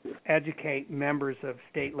educate members of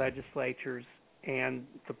state legislatures and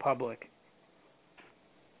the public.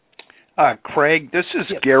 Craig, this is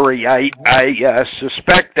Gary. I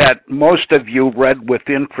suspect that most of you read with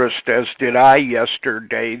interest, as did I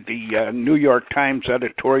yesterday, the New York Times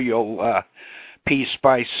editorial piece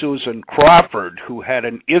by Susan Crawford, who had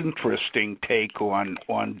an interesting take on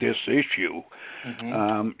this issue.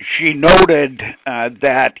 Mm-hmm. She noted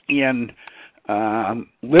that in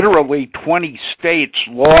literally 20 states,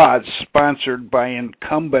 laws sponsored by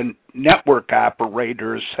incumbent network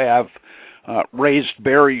operators have raised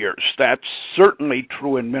barriers. That's certainly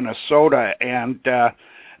true in Minnesota,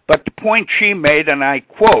 but the point she made, and I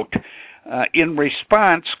quote, in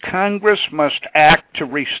response, Congress must act to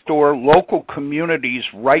restore local communities'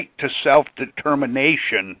 right to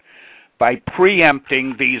self-determination by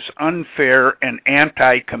preempting these unfair and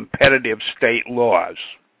anti-competitive state laws.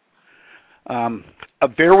 A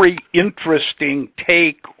very interesting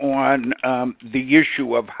take on the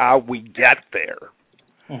issue of how we get there.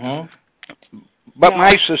 Mm-hmm. But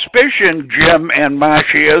my suspicion, Jim and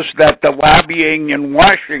Masha, is that the lobbying in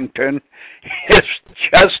Washington is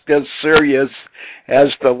just as serious as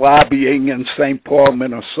the lobbying in St. Paul,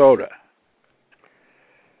 Minnesota.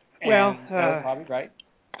 Well, that's probably right.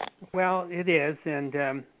 Well, it is,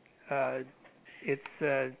 and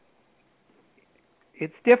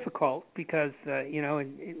it's difficult because the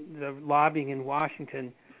lobbying in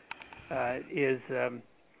Washington is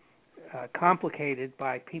complicated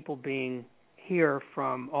by people being here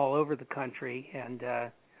from all over the country, and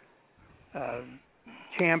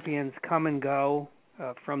champions come and go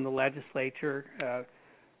from the legislature.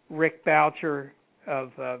 Rick Boucher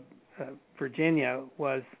of Virginia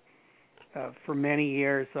was for many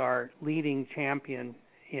years our leading champion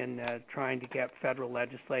in trying to get federal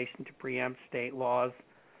legislation to preempt state laws,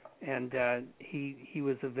 and he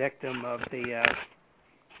was a victim of the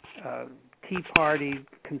Tea Party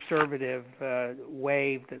conservative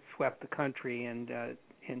wave that swept the country in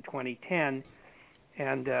 2010,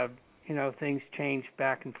 and things changed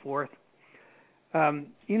back and forth.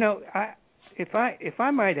 If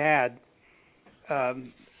I might add,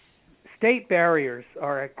 state barriers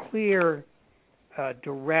are a clear,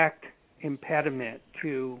 direct impediment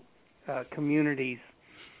to communities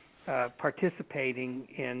participating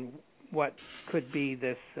in what could be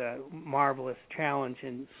this marvelous challenge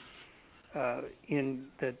in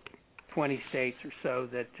the 20 states or so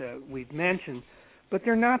that we've mentioned. But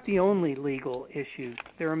they're not the only legal issues.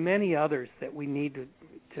 There are many others that we need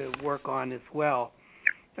to work on as well.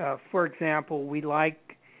 For example, we like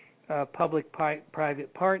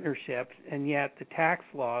public-private partnerships, and yet the tax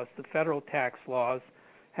laws, the federal tax laws,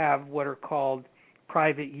 have what are called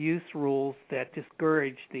private use rules that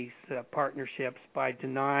discourage these partnerships by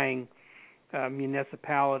denying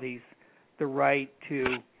municipalities the right to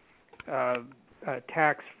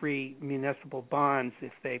tax-free municipal bonds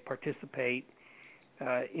if they participate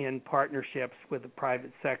in partnerships with the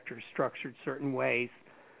private sector structured certain ways.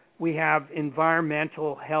 We have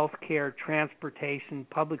environmental, healthcare, transportation,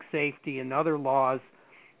 public safety, and other laws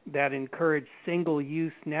that encourage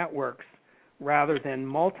single-use networks rather than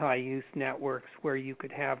multi-use networks where you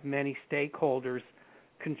could have many stakeholders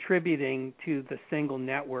contributing to the single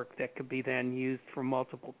network that could be then used for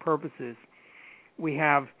multiple purposes. We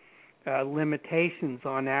have limitations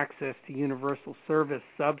on access to universal service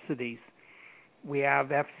subsidies. We have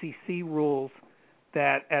FCC rules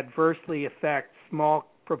that adversely affect small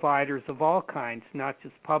providers of all kinds, not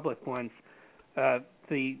just public ones.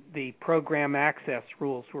 The program access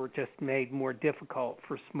rules were just made more difficult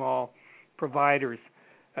for small providers.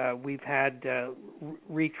 We've had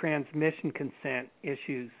retransmission consent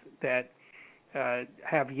issues that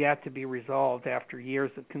have yet to be resolved after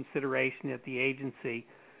years of consideration at the agency.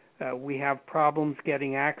 We have problems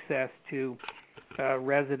getting access to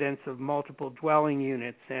residents of multiple dwelling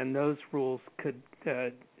units, and those rules could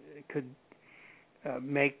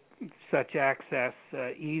make such access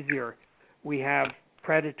easier. We have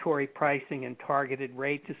predatory pricing and targeted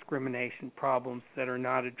rate discrimination problems that are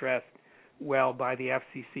not addressed well by the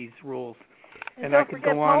FCC's rules. And I could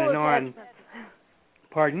go on and on.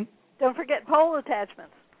 Pardon? Don't forget poll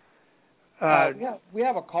attachments. We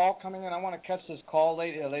have a call coming in. I want to catch this call,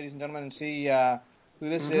 ladies and gentlemen, and see who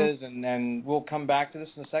this is, and then we'll come back to this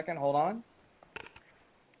in a second. Hold on.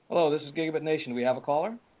 Hello, this is Gigabit Nation. Do we have a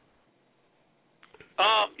caller?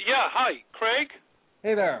 Yeah, hi, Craig?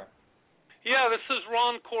 Hey there. Yeah, this is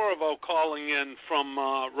Ron Corvo calling in from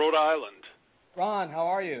Rhode Island. Ron, how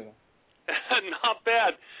are you? Not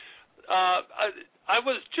bad. I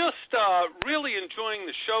was just really enjoying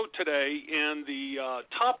the show today and the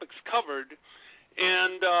topics covered.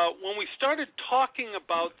 And when we started talking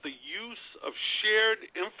about the use of shared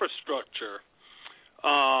infrastructure,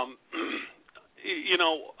 I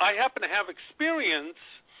happen to have experience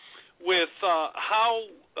with how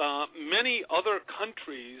many other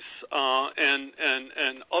countries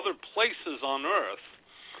and other places on Earth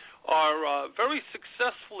are very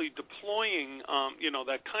successfully deploying,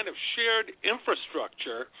 that kind of shared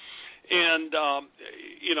infrastructure and,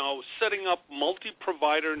 setting up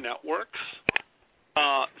multi-provider networks,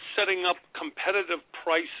 setting up competitive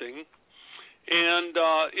pricing. And,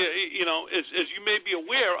 as you may be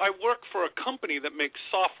aware, I work for a company that makes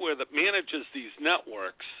software that manages these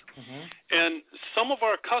networks. Mm-hmm. And some of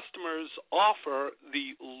our customers offer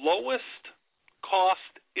the lowest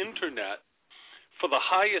cost internet for the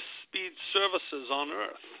highest speed services on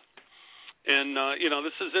Earth. And,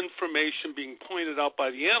 this is information being pointed out by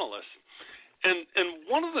the analysts. And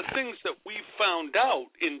one of the things that we found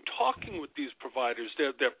out in talking with these providers,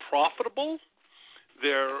 they're profitable.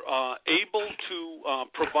 They're able to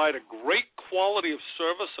provide a great quality of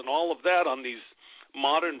service and all of that on these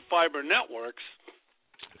modern fiber networks.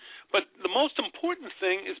 But the most important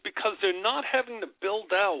thing is because they're not having to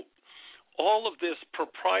build out all of this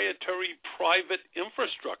proprietary private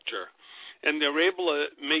infrastructure, and they're able to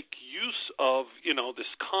make use of,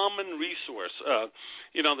 this common resource,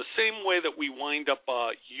 the same way that we wind up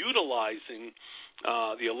utilizing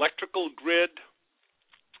the electrical grid,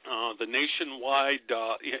 the nationwide,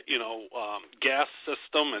 gas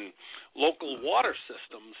system and local water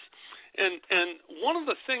systems. And one of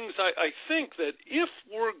the things I think that if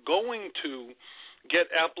we're going to get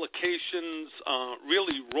applications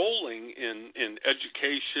really rolling in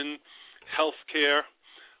education, healthcare,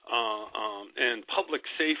 and public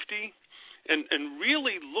safety, and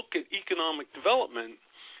really look at economic development,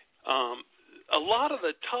 a lot of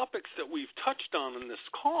the topics that we've touched on in this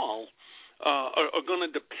call are going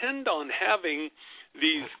to depend on having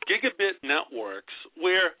these gigabit networks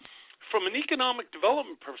where, from an economic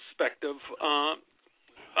development perspective,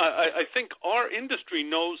 I think our industry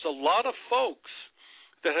knows a lot of folks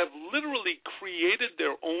that have literally created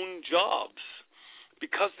their own jobs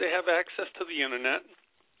because they have access to the internet.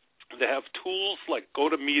 They have tools like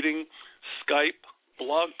GoToMeeting, Skype,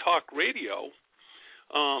 Blog Talk Radio,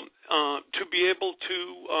 to be able to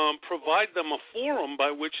provide them a forum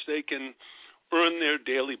by which they can earn their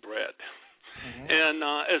daily bread. Mm-hmm. And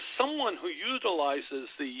as someone who utilizes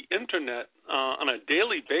the internet on a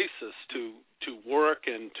daily basis to work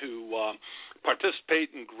and to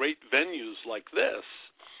participate in great venues like this,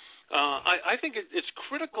 I think it's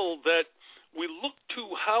critical that we look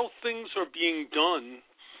to how things are being done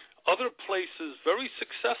other places very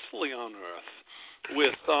successfully on Earth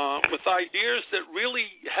with ideas that really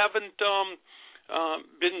haven't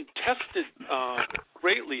been tested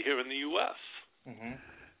greatly here in the U.S. Mm-hmm.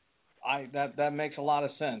 That makes a lot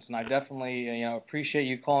of sense, and I definitely appreciate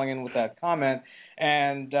you calling in with that comment.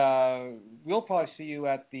 And we'll probably see you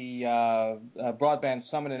at the Broadband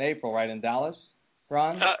Summit in April, right, in Dallas,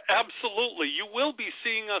 Ron? Absolutely. You will be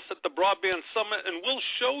seeing us at the Broadband Summit, and we'll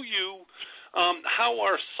show you how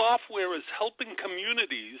our software is helping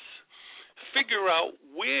communities figure out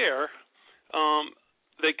where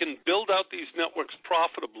they can build out these networks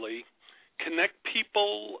profitably, connect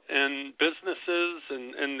people and businesses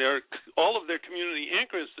and all of their community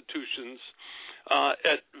anchor institutions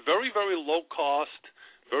at very, very low cost,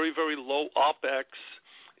 very, very low OpEx,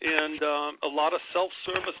 and a lot of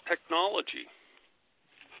self-service technology.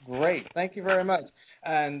 Great. Thank you very much.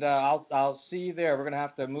 And I'll see you there. We're going to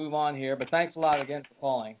have to move on here, but thanks a lot again for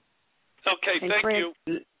calling. Okay, thank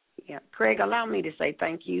you. Yeah, Craig, allow me to say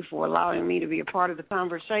thank you for allowing me to be a part of the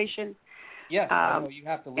conversation. Yes, I know you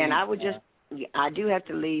have to leave. And I do have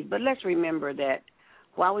to leave, but let's remember that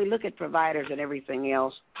while we look at providers and everything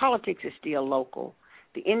else, politics is still local.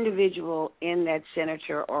 The individual in that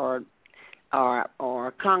senator or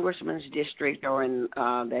congressman's district or in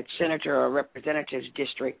that senator or representative's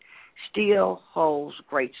district still holds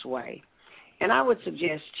great sway. And I would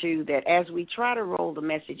suggest, too, that as we try to roll the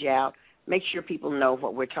message out, make sure people know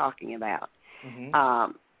what we're talking about.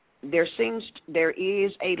 Mm-hmm. There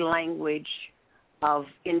is a language of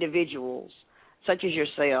individuals, such as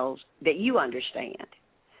yourselves, that you understand.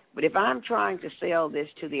 But if I'm trying to sell this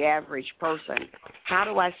to the average person, how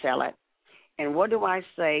do I sell it? And what do I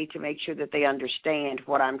say to make sure that they understand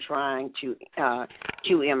what I'm trying to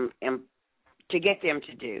get them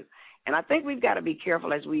to do? And I think we've got to be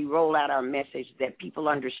careful as we roll out our message that people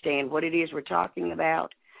understand what it is we're talking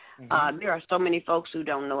about. There are so many folks who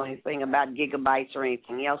don't know anything about gigabytes or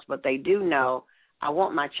anything else, but they do know I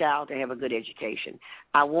want my child to have a good education.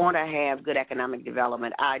 I want to have good economic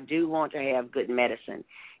development. I do want to have good medicine.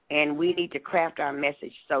 And we need to craft our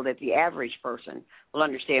message so that the average person will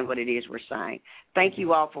understand what it is we're saying. Thank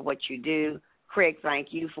you all for what you do. Craig, thank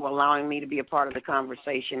you for allowing me to be a part of the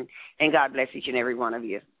conversation, and God bless each and every one of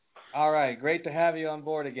you. All right. Great to have you on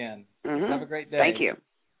board again. Have a great day. Thank you.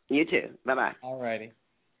 You too. Bye-bye. All righty.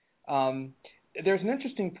 There's an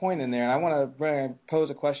interesting point in there, and I want to pose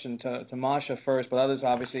a question to Masha first, but others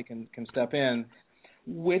obviously can step in,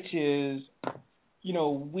 which is,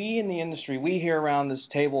 we in the industry, we here around this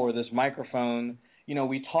table or this microphone,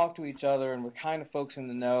 we talk to each other and we're kind of folks in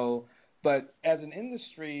the know, but as an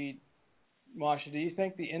industry, Masha, do you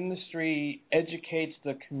think the industry educates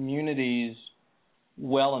the communities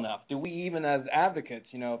well enough? Do we even as advocates,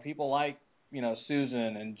 people like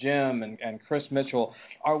Susan and Jim and Chris Mitchell,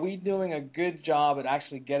 are we doing a good job at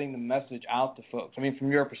actually getting the message out to folks? I mean,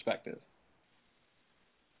 from your perspective.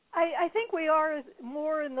 I think we are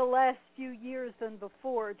more in the last few years than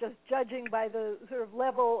before, just judging by the sort of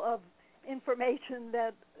level of information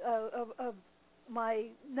that of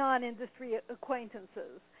my non-industry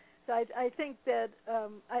acquaintances. So I think that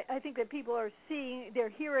people are they're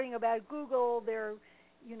hearing about Google, they're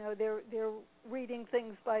reading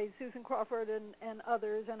things by Susan Crawford and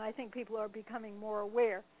others, and I think people are becoming more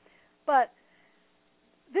aware. But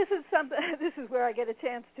this is where I get a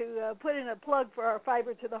chance to put in a plug for our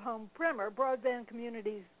fiber to the home primer. Broadband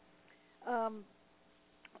Communities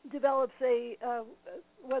develops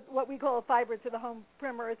what we call a fiber to the home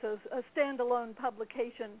primer. It's a standalone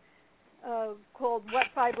publication called What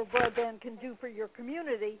Fiber Broadband Can Do for Your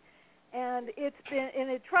Community. And it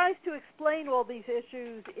tries to explain all these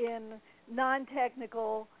issues in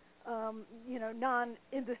non-technical,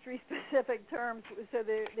 non-industry specific terms, so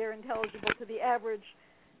they're intelligible to the average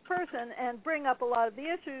person, and bring up a lot of the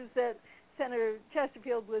issues that Senator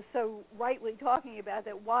Chesterfield was so rightly talking about.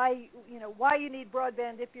 That why you need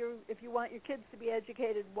broadband if you want your kids to be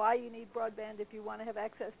educated, why you need broadband if you want to have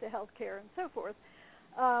access to health care, and so forth.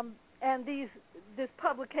 And this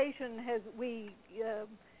publication we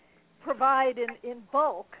provide in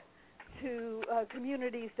bulk to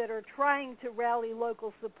communities that are trying to rally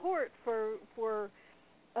local support for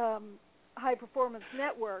high-performance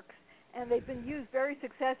networks, and they've been used very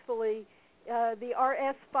successfully. The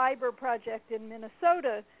RS Fiber project in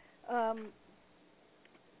Minnesota,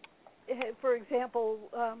 for example,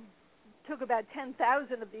 took about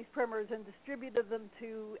 10,000 of these primers and distributed them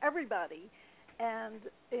to everybody, and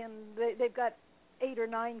they've got 8 or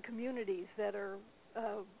 9 communities that are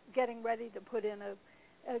getting ready to put in a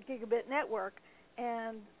gigabit network,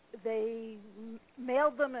 and they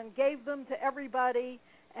mailed them and gave them to everybody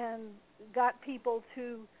and got people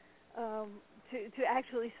to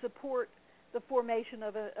actually support the formation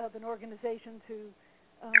of an organization to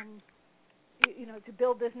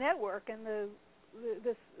build this network. And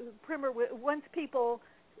this primer, once people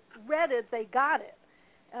read it, they got it.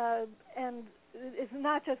 And it's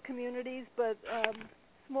not just communities, but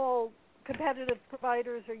small competitive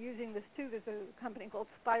providers are using this too. There's a company called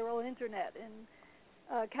Spiral Internet in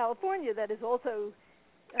California that is also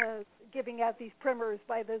giving out these primers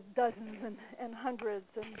by the dozens and hundreds,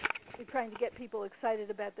 and we're trying to get people excited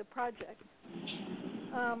about the project.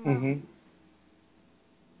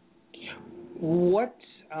 What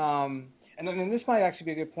and this might actually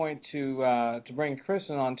be a good point to bring Chris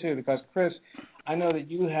in on too, because Chris, I know that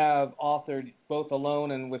you have authored both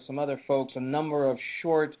alone and with some other folks a number of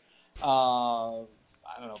short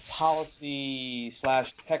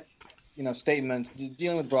policy/tech statements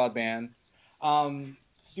dealing with broadband.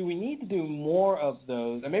 Do we need to do more of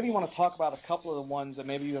those? And maybe you want to talk about a couple of the ones that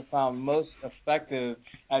maybe you have found most effective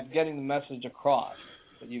at getting the message across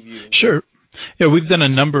that you've used. Sure. Yeah, we've done a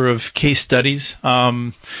number of case studies,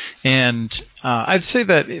 and I'd say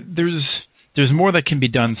that there's more that can be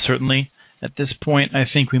done, certainly. At this point, I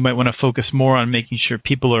think we might want to focus more on making sure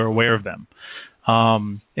people are aware of them.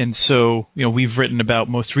 And so, we've written about,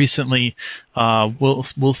 most recently,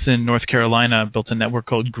 Wilson, North Carolina built a network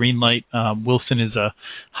called Greenlight. Wilson is a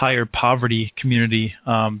higher poverty community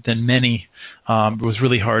than many. It was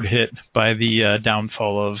really hard hit by the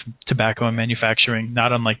downfall of tobacco and manufacturing,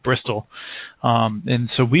 not unlike Bristol. And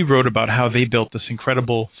so we wrote about how they built this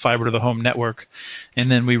incredible fiber to the home network. And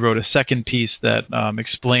then we wrote a second piece that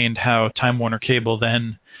explained how Time Warner Cable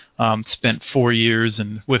then spent 4 years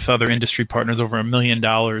and with other industry partners over $1 million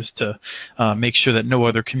to make sure that no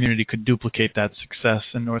other community could duplicate that success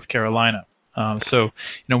in North Carolina. So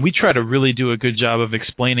we try to really do a good job of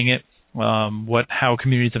explaining it. how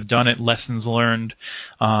communities have done it, lessons learned.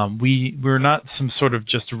 We're not some sort of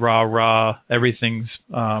just rah, everything's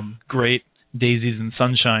great, daisies and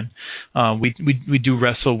sunshine. We do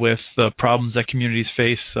wrestle with the problems that communities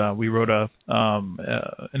face. We wrote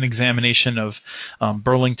an examination of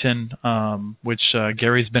Burlington, which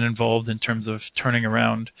Gary's been involved in terms of turning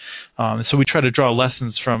around. So we try to draw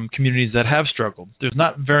lessons from communities that have struggled. There's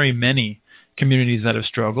not very many communities that have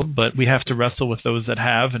struggled, but we have to wrestle with those that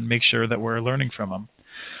have and make sure that we're learning from them.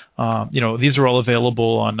 These are all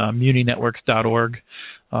available on muninetworks.org.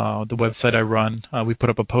 The website I run. We put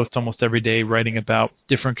up a post almost every day writing about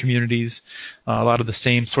different communities, a lot of the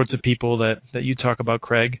same sorts of people that you talk about,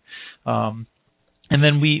 Craig. And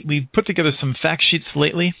then we put together some fact sheets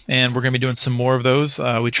lately, and we're going to be doing some more of those.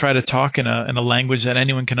 We try to talk in a language that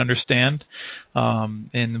anyone can understand.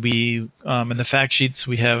 And we in the fact sheets,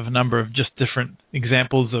 we have a number of just different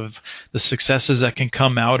examples of the successes that can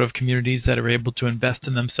come out of communities that are able to invest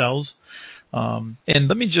in themselves. And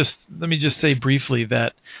let me just say briefly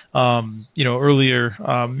that earlier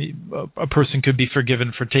a person could be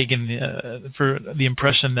forgiven for taking for the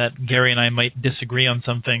impression that Gary and I might disagree on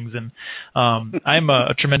some things, and I'm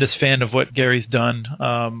a tremendous fan of what Gary's done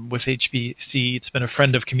with HBC. It's been a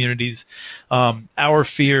friend of communities. Our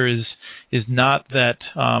fear is not that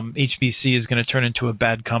HBC is going to turn into a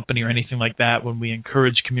bad company or anything like that when we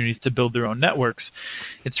encourage communities to build their own networks.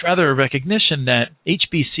 It's rather a recognition that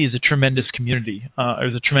HBC is a tremendous community, or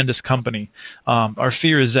is a tremendous company. Our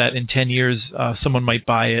fear is that in 10 years, someone might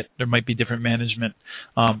buy it. There might be different management.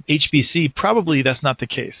 HBC, probably that's not the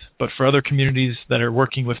case. But for other communities that are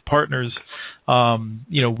working with partners,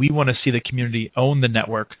 we want to see the community own the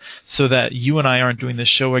network so that you and I aren't doing this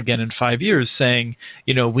show again in 5 years saying,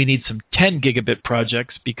 we need some 10 gigabit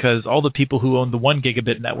projects because all the people who own the 1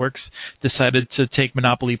 gigabit networks decided to take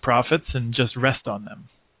monopoly profits and just rest on them.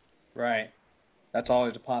 Right. That's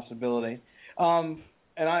always a possibility.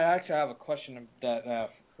 And I actually have a question that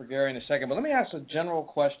for Gary in a second, but let me ask a general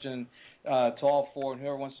question to all four, and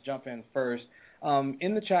whoever wants to jump in first.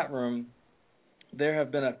 In the chat room, there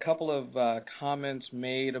have been a couple of comments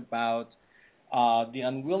made about the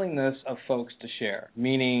unwillingness of folks to share,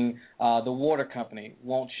 meaning the water company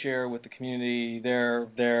won't share with the community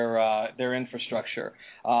their infrastructure.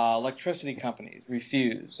 Electricity companies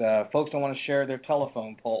refuse. Folks don't want to share their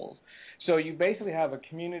telephone poles. So you basically have a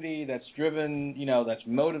community that's driven, that's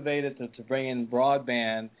motivated to bring in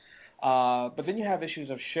broadband, but then you have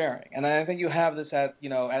issues of sharing. And I think you have this at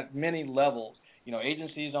many levels.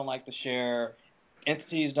 Agencies don't like to share,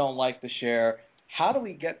 entities don't like to share. How do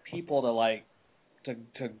we get people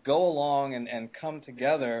to go along and come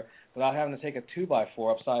together without having to take a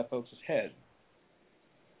 2x4 upside folks' head?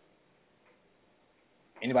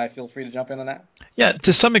 Anybody feel free to jump in on that? Yeah,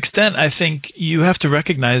 to some extent, I think you have to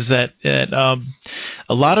recognize that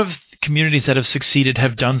a lot of communities that have succeeded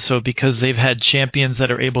have done so because they've had champions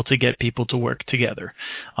that are able to get people to work together.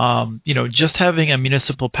 Just having a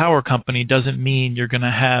municipal power company doesn't mean you're going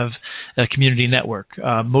to have a community network.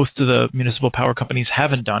 Most of the municipal power companies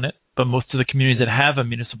haven't done it, but most of the communities that have a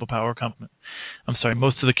municipal power company,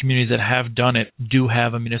 most of the communities that have done it do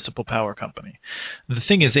have a municipal power company. The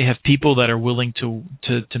thing is, they have people that are willing to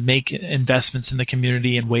make investments in the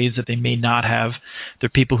community in ways that they may not have. They're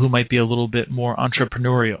people who might be a little bit more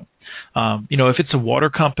entrepreneurial. If it's a water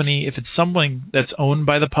company, if it's someone that's owned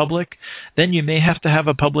by the public, then you may have to have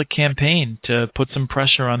a public campaign to put some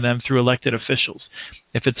pressure on them through elected officials.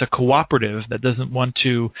 If it's a cooperative that doesn't want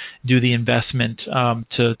to do the investment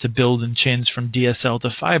to build and change from DSL to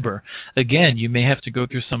fiber, again, you may have to go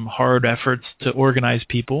through some hard efforts to organize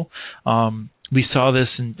people. We saw this,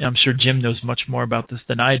 and I'm sure Jim knows much more about this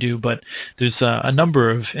than I do, but there's a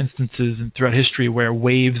number of instances throughout history where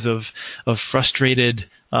waves of frustrated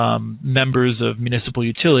members of municipal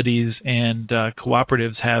utilities and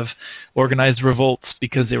cooperatives have organized revolts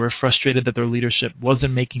because they were frustrated that their leadership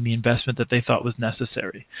wasn't making the investment that they thought was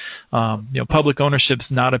necessary. Public ownership's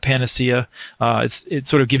not a panacea. It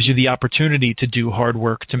sort of gives you the opportunity to do hard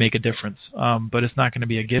work to make a difference, but it's not going to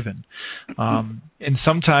be a given. And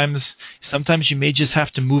sometimes you may just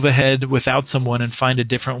have to move ahead without someone and find a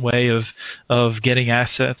different way of getting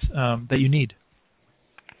assets that you need.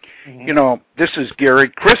 This is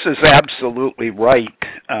Gary. Chris is absolutely right.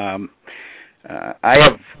 I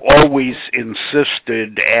have always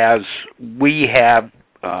insisted, as we have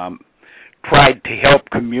tried to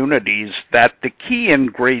help communities, that the key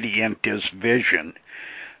ingredient is vision.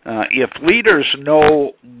 If leaders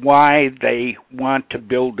know why they want to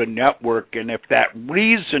build a network, and if that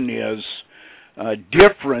reason is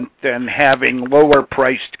different than having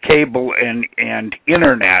lower-priced cable and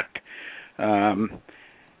internet,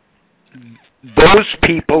 those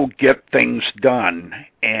people get things done,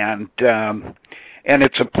 and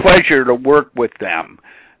it's a pleasure to work with them.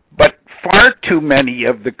 But far too many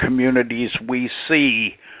of the communities we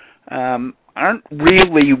see aren't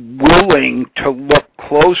really willing to look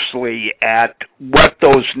closely at what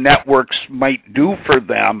those networks might do for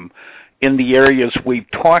them in the areas we've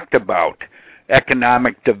talked about: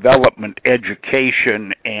 economic development,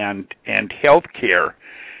 education, and healthcare.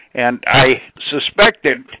 And I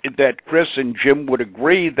suspected that Chris and Jim would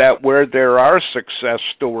agree that where there are success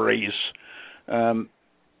stories,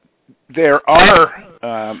 there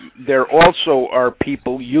also are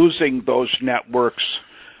people using those networks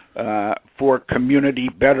for community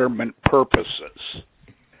betterment purposes.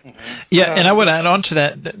 Yeah, and I would add on to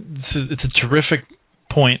that, it's a terrific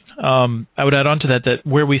point. I would add on to that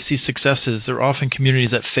where we see successes, there are often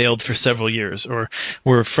communities that failed for several years or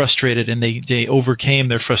were frustrated, and they overcame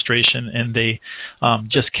their frustration, and they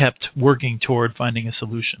just kept working toward finding a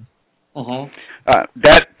solution.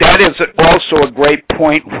 That is also a great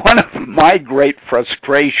point. One of my great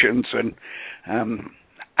frustrations, and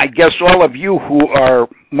I guess all of you who are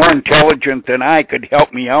more intelligent than I could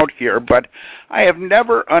help me out here, but I have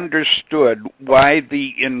never understood why the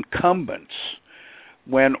incumbents,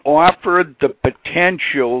 when offered the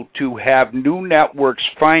potential to have new networks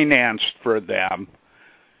financed for them,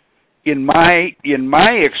 in my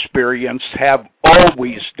experience, have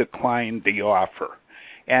always declined the offer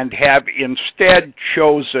and have instead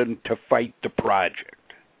chosen to fight the project.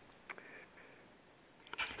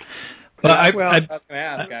 Well, I was going to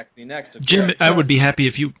ask actually next. Jim, I would be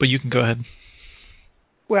happy but you can go ahead.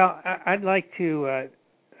 Well, I'd like to,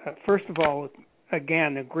 first of all,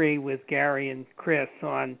 again, agree with Gary and Chris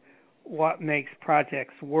on what makes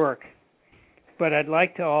projects work. But I'd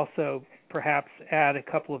like to also perhaps add a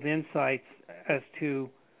couple of insights as to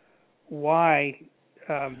why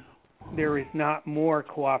there is not more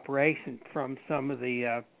cooperation from some of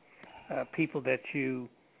the people that you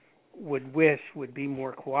would wish would be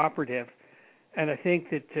more cooperative. And I think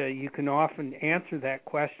that you can often answer that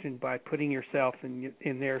question by putting yourself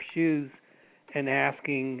in their shoes and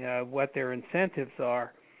asking what their incentives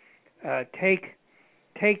are. Take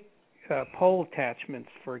pole attachments,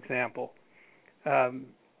 for example.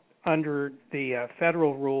 Under the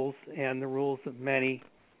federal rules and the rules of many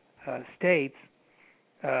states,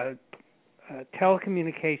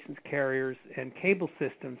 telecommunications carriers and cable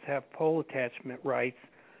systems have pole attachment rights,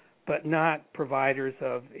 but not providers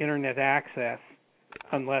of internet access,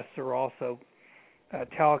 unless they're also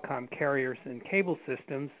telecom carriers and cable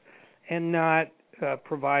systems, and not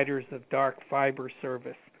providers of dark fiber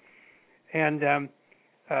service. And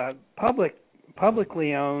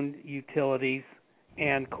publicly owned utilities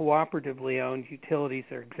and cooperatively owned utilities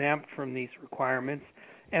are exempt from these requirements,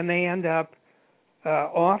 and they end up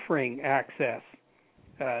offering access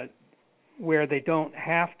where they don't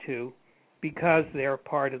have to because they're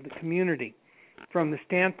part of the community. From the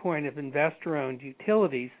standpoint of investor-owned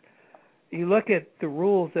utilities, you look at the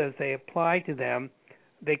rules as they apply to them.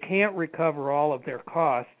 They can't recover all of their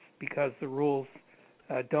costs because the rules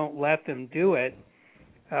don't let them do it.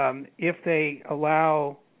 If they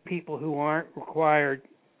allow people who aren't required,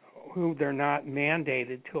 who they're not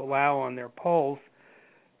mandated to allow on their poles,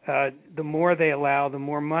 the more they allow, the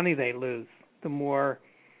more money they lose, the more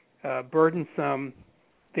burdensome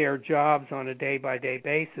their jobs on a day-by-day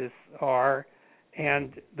basis are,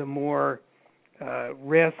 and the more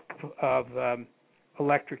risk of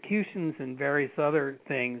electrocutions and various other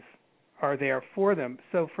things are there for them.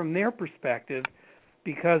 So from their perspective,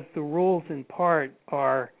 because the rules in part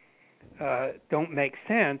don't make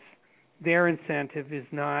sense, their incentive is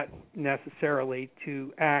not necessarily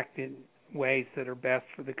to act in ways that are best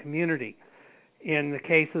for the community. In the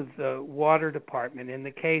case of the water department, in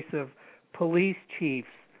the case of police chiefs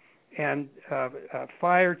and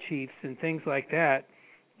fire chiefs and things like that,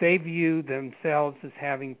 they view themselves as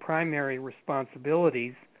having primary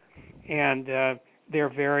responsibilities, and they're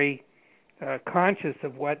very conscious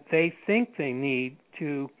of what they think they need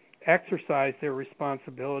to exercise their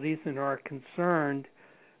responsibilities and are concerned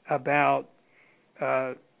about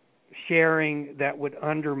sharing that would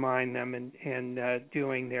undermine them in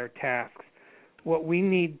doing their tasks. What we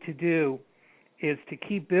need to do is to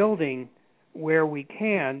keep building where we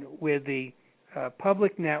can with the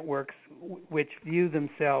public networks which view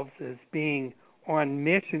themselves as being on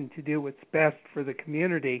mission to do what's best for the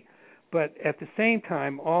community, but at the same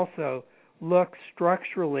time also look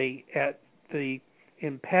structurally at the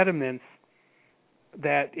impediments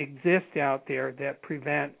that exist out there that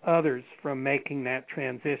prevent others from making that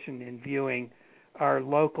transition and viewing our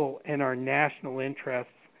local and our national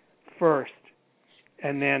interests first.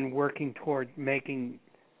 and then working toward making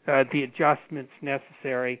the adjustments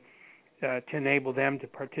necessary to enable them to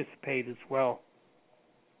participate as well.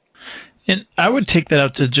 And I would take that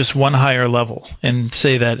out to just one higher level and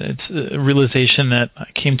say that it's a realization that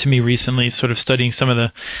came to me recently, sort of studying some of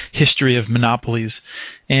the history of monopolies.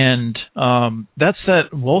 And that's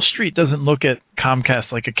that Wall Street doesn't look at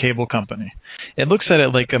Comcast like a cable company. It looks at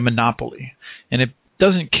it like a monopoly. And it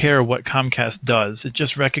doesn't care what Comcast does. It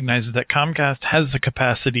just recognizes that Comcast has the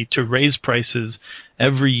capacity to raise prices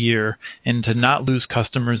every year and to not lose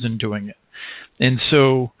customers in doing it. And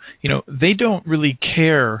so, they don't really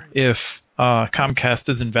care if Comcast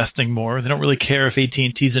is investing more. They don't really care if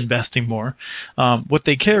AT&T is investing more. What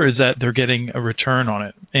they care is that they're getting a return on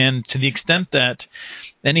it. And to the extent that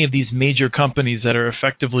any of these major companies that are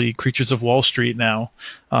effectively creatures of Wall Street now,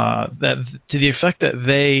 that to the effect that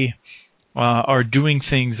they are doing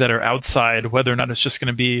things that are outside, whether or not it's just going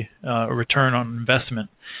to be a return on investment,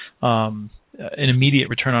 an immediate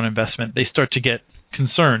return on investment, they start to get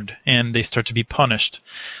concerned and they start to be punished.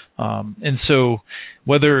 And so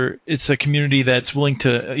whether it's a community that's willing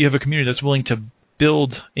to, you have a community that's willing to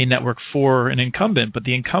build a network for an incumbent, but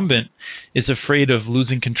the incumbent is afraid of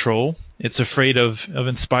losing control. It's afraid of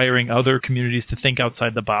inspiring other communities to think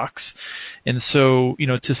outside the box. And so,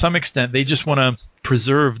 to some extent, they just want to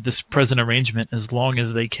preserve this present arrangement as long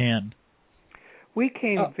as they can. We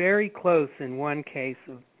came very close in one case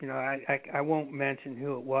of, I won't mention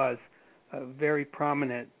who it was, a very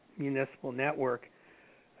prominent municipal network.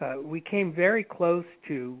 We came very close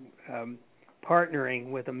to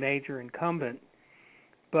partnering with a major incumbent,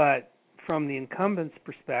 but from the incumbent's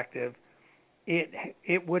perspective,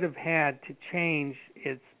 it would have had to change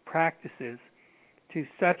its practices to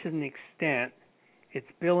such an extent, its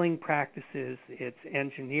billing practices, its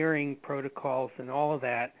engineering protocols, and all of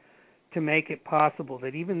that, to make it possible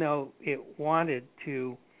that even though it wanted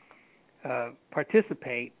to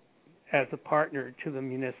participate as a partner to the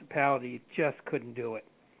municipality, it just couldn't do it.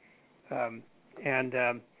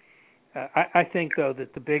 I think, though,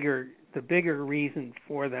 that the bigger reason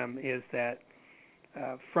for them is that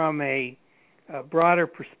from a broader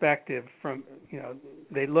perspective,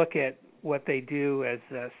 they look at what they do as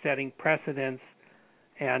setting precedents,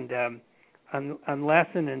 and unless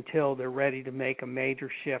and until they're ready to make a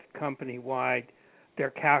major shift company-wide, their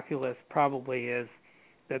calculus probably is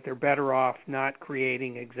that they're better off not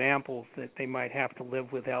creating examples that they might have to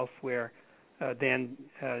live with elsewhere than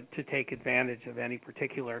to take advantage of any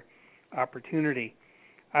particular opportunity.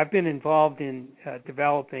 I've been involved in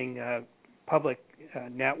developing public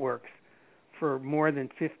networks for more than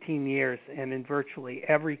 15 years, and in virtually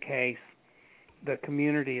every case, the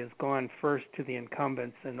community has gone first to the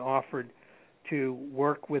incumbents and offered to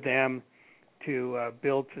work with them to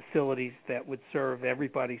build facilities that would serve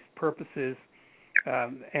everybody's purposes,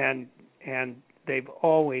 and they've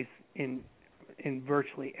always, in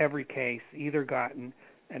virtually every case, either gotten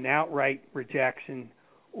an outright rejection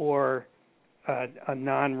or a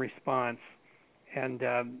non-response, and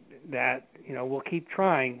that we'll keep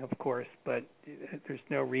trying, of course, but there's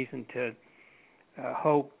no reason to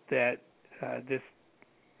hope that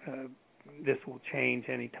this will change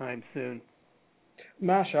anytime soon.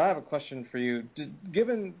 Masha, I have a question for you.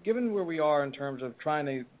 Given where we are in terms of trying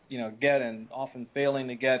to get and often failing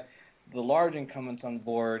to get the large incumbents on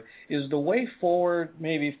board, is the way forward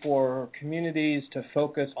maybe for communities to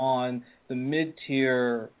focus on the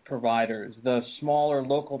mid-tier providers, the smaller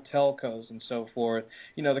local telcos and so forth,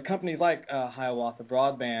 the companies like Hiawatha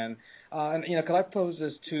Broadband, and could I pose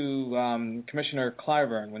this to Commissioner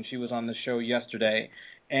Clyburn when she was on the show yesterday,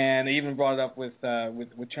 and I even brought it up with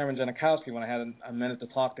Chairman Genachowski when I had a minute to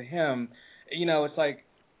talk to him. It's like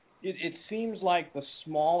it seems like the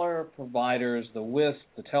smaller providers, the WISP,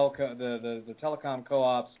 the telecom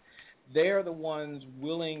co-ops, they're the ones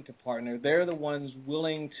willing to partner. They're the ones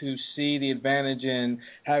willing to see the advantage in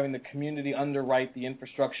having the community underwrite the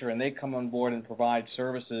infrastructure, and they come on board and provide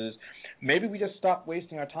services. Maybe we just stop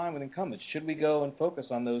wasting our time with incumbents. Should we go and focus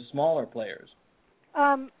on those smaller players?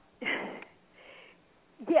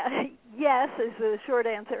 Yes is the short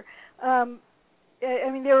answer.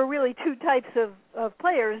 There are really two types of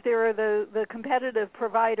players. There are the competitive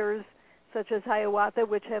providers, such as Hiawatha,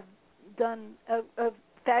 which have done a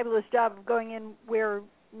fabulous job of going in where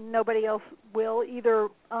nobody else will, either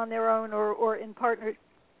on their own or in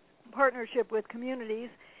partnership with communities.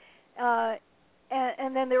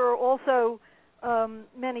 And then there are also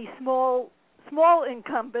many small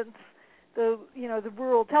incumbents, the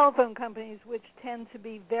rural telephone companies, which tend to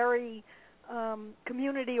be very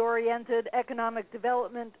community-oriented, economic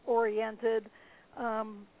development-oriented,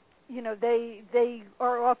 they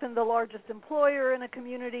are often the largest employer in a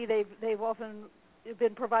community. They've often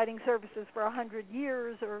been providing services for 100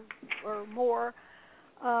 years or more.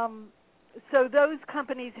 So those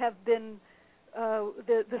companies have been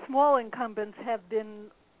the small incumbents have been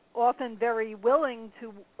often very willing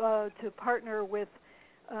to partner with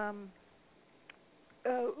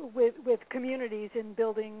communities in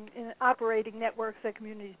operating networks that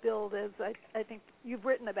communities build, as I think you've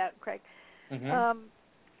written about, Craig. Mm-hmm.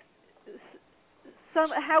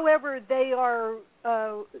 However, they are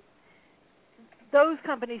those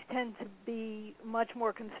companies tend to be much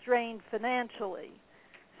more constrained financially.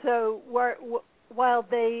 So while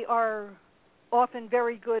they are often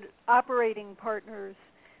very good operating partners,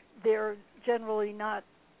 they're generally not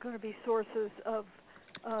going to be sources of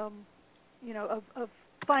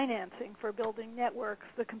financing for building networks.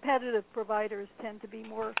 The competitive providers tend to be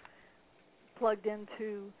more plugged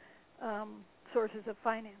into sources of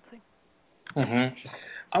financing. Mm-hmm.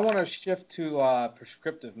 I want to shift to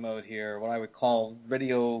prescriptive mode here, what I would call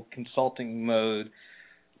radio consulting mode.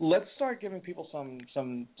 Let's start giving people some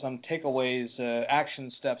takeaways,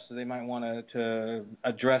 action steps that they might want to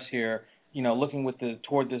address here. Looking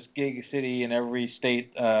toward this gig city in every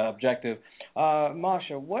state objective.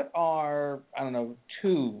 Masha, what are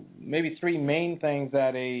 2, maybe 3 main things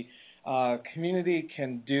that a community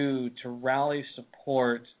can do to rally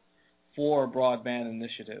support for a broadband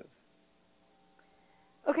initiative?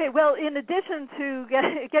 Okay, well, in addition to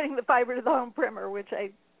getting the fiber to the home primer, which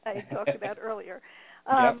I talked about earlier,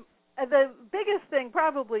 the biggest thing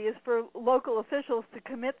probably is for local officials to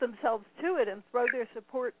commit themselves to it and throw their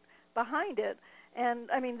support behind it. And,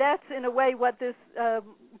 I mean, that's in a way what this,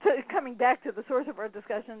 coming back to the source of our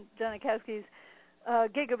discussion, Genachowski's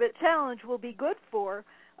Gigabit Challenge will be good for,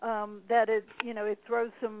 that it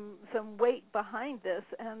throws some weight behind this.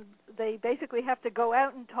 And they basically have to go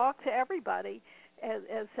out and talk to everybody,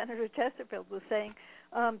 as Senator Chesterfield was saying,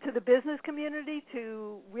 to the business community,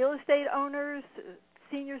 to real estate owners,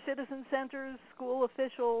 senior citizen centers, school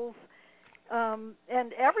officials,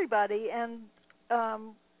 and everybody. And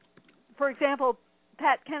for example,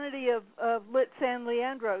 Pat Kennedy of Lit San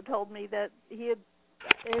Leandro told me that who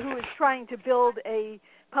is trying to build a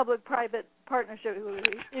public-private partnership, who is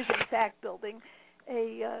in fact building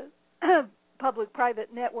a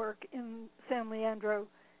public-private network in San Leandro,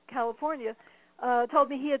 California, told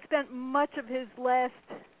me he had spent much of his last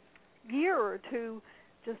year or two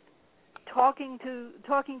just talking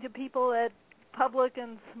to people at public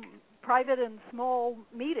and private and small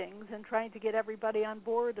meetings and trying to get everybody on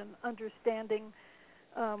board and understanding,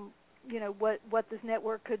 what this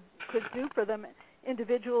network could do for them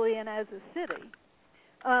individually and as a city.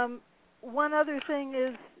 One other thing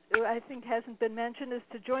is, I think hasn't been mentioned, is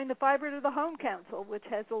to join the Fiber to the Home Council, which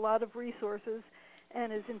has a lot of resources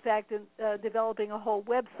and is in fact developing a whole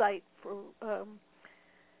website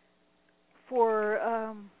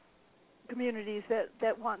for communities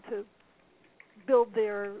that want to build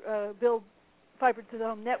fiber to the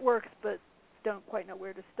home networks, but don't quite know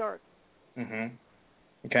where to start. Mm-hmm.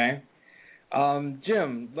 Okay.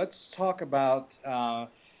 Jim, let's talk about,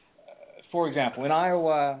 for example, in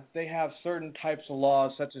Iowa, they have certain types of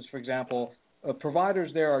laws, such as, for example,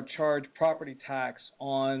 providers there are charged property tax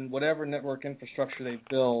on whatever network infrastructure they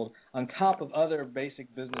build on top of other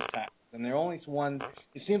basic business taxes. And they're only one,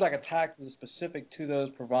 it seems like a tax is specific to those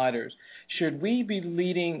providers. Should we be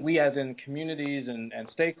leading, we as in communities and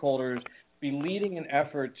stakeholders, be leading an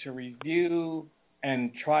effort to review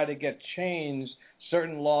and try to get changed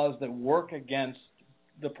certain laws that work against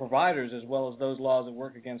the providers as well as those laws that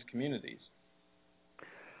work against communities?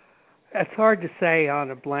 It's hard to say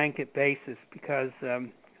on a blanket basis because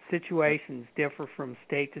situations differ from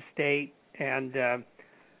state to state, and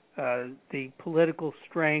the political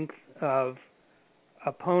strength of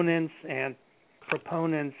opponents and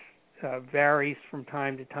proponents varies from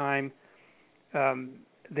time to time.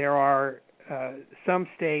 There are some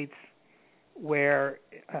states where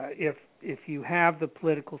if you have the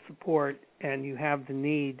political support and you have the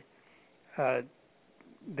need,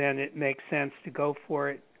 then it makes sense to go for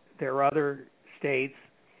it. There are other states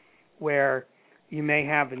where you may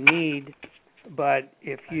have a need, but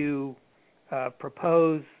if you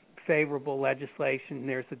propose favorable legislation,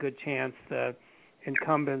 there's a good chance the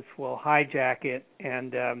incumbents will hijack it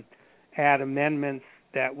and add amendments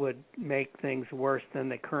that would make things worse than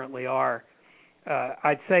they currently are.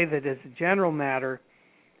 I'd say that as a general matter,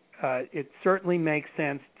 it certainly makes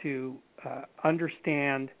sense to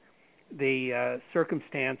understand the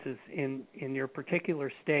circumstances in your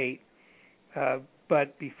particular state,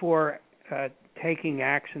 but before taking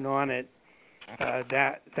action on it,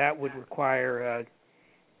 that would require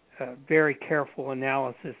very careful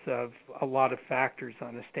analysis of a lot of factors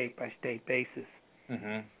on a state-by-state basis.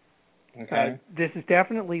 Mm-hmm. Okay. This is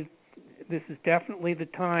definitely the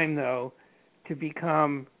time, though, to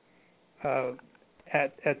become,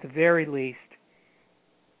 at the very least,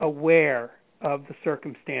 aware of the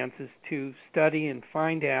circumstances, to study and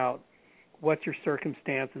find out what your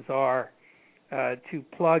circumstances are, to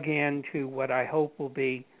plug into what I hope will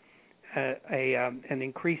be an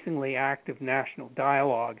increasingly active national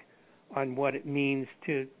dialogue on what it means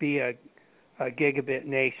to be a gigabit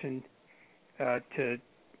nation, to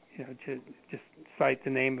just cite the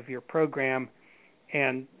name of your program,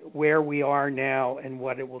 and where we are now and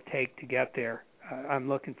what it will take to get there. I'm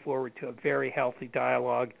looking forward to a very healthy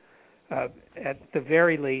dialogue. At the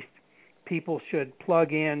very least, people should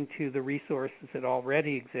plug into the resources that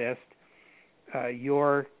already exist.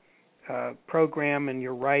 Your program and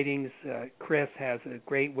your writings, Chris has a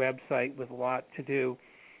great website with a lot to do.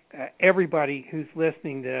 Everybody who's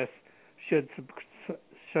listening to this should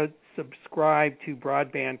subscribe to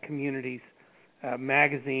Broadband Communities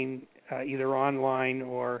Magazine, either online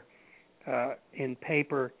or in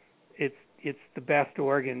paper. It's the best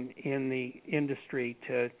organ in the industry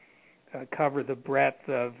to cover the breadth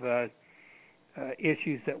of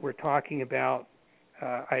issues that we're talking about.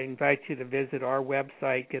 I invite you to visit our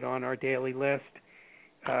website, get on our daily list,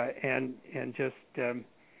 and just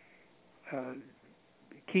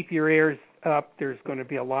keep your ears up. There's going to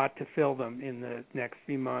be a lot to fill them in the next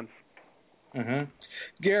few months. Mm-hmm.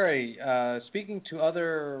 Gary, speaking to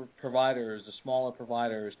other providers, the smaller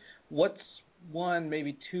providers, what's one,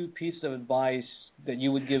 maybe two pieces of advice that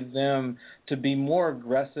you would give them to be more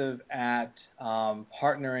aggressive at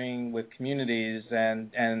partnering with communities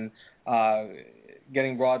and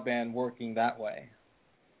getting broadband working that way?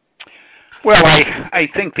 Well, I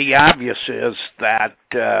think the obvious is that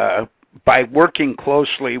by working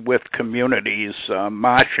closely with communities,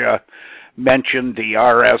 Masha mentioned the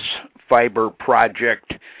RS Fiber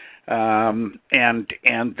project, and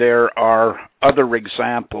there are other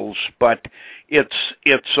examples, but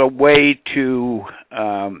it's a way to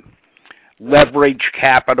leverage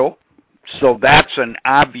capital, so that's an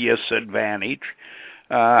obvious advantage.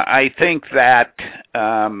 I think that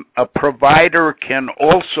a provider can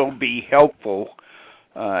also be helpful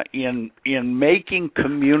in making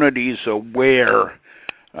communities aware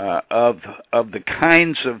of the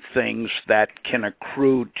kinds of things that can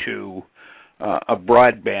accrue to a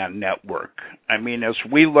broadband network. I mean, as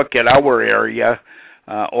we look at our area,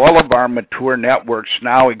 all of our mature networks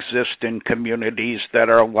now exist in communities that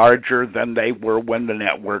are larger than they were when the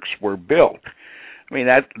networks were built. I mean,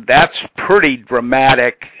 that's pretty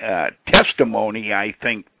dramatic testimony, I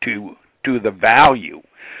think, to the value.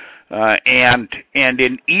 And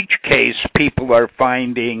in each case, people are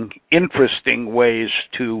finding interesting ways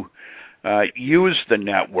to use the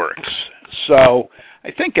networks. So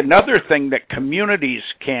I think another thing that communities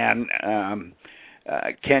can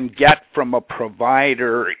get from a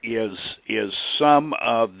provider is some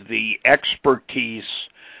of the expertise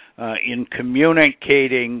in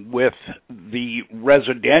communicating with the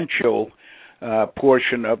residential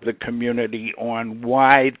portion of the community on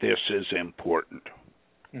why this is important.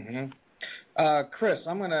 Mm-hmm. Chris,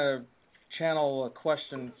 I'm going to channel a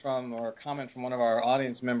question or a comment from one of our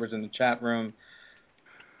audience members in the chat room.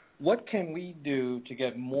 What can we do to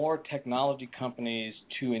get more technology companies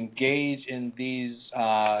to engage in these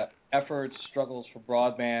efforts, struggles for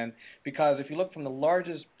broadband? Because if you look from the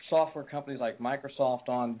largest software companies like Microsoft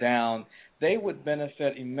on down, they would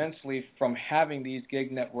benefit immensely from having these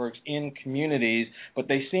gig networks in communities, but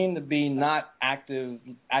they seem to be not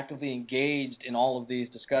actively engaged in all of these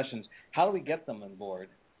discussions. How do we get them on board?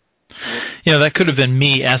 Yeah, that could have been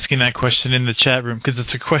me asking that question in the chat room, because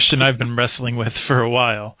it's a question I've been wrestling with for a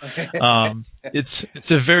while. It's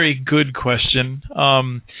a very good question.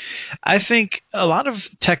 I think a lot of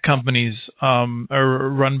tech companies are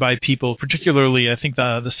run by people, particularly I think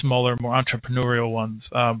the smaller, more entrepreneurial ones,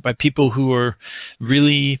 by people who are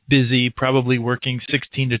really busy, probably working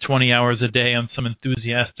 16 to 20 hours a day on some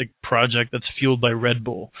enthusiastic project that's fueled by Red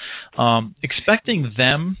Bull. Expecting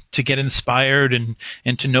them to get inspired and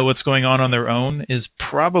to know what's going on their own is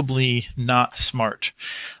probably not smart.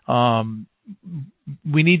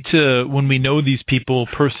 We need to, when we know these people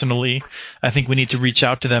personally, I think we need to reach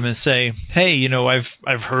out to them and say, hey,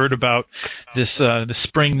 I've heard about this the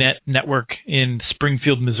SpringNet network in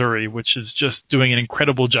Springfield, Missouri, which is just doing an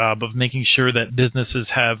incredible job of making sure that businesses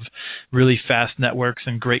have really fast networks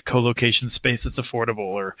and great co-location space that's affordable.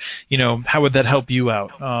 Or, how would that help you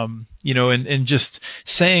out? And just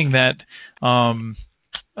saying that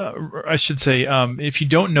I should say, if you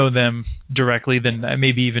don't know them directly, then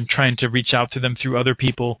maybe even trying to reach out to them through other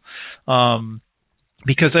people.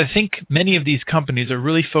 Because I think many of these companies are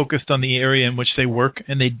really focused on the area in which they work,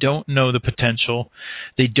 and they don't know the potential.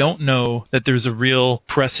 They don't know that there's a real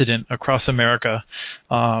precedent across America.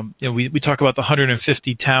 We talk about the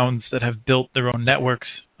 150 towns that have built their own networks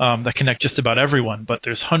that connect just about everyone, but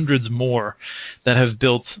there's hundreds more that have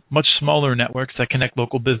built much smaller networks that connect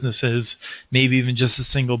local businesses, maybe even just a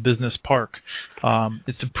single business park.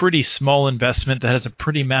 It's a pretty small investment that has a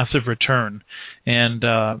pretty massive return. And,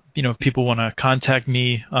 if people want to contact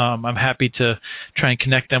me, I'm happy to try and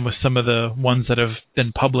connect them with some of the ones that have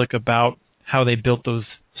been public about how they built those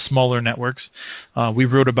smaller networks. We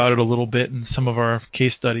wrote about it a little bit in some of our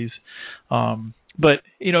case studies. But,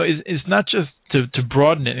 it's not just to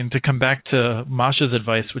broaden it and to come back to Masha's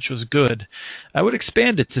advice, which was good. I would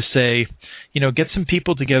expand it to say, get some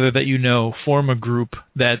people together that form a group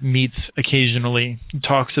that meets occasionally,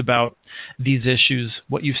 talks about these issues,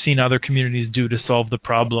 what you've seen other communities do to solve the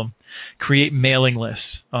problem, create mailing lists.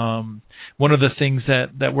 One of the things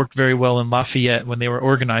that worked very well in Lafayette when they were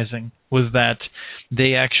organizing was that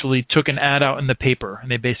they actually took an ad out in the paper,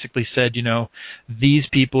 and they basically said, these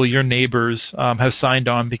people, your neighbors, have signed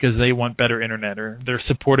on because they want better internet, or they're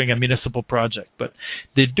supporting a municipal project. But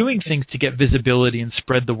they're doing things to get visibility and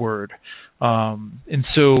spread the word. And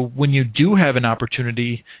so when you do have an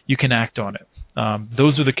opportunity, you can act on it.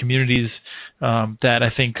 Those are the communities that I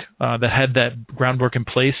think that had that groundwork in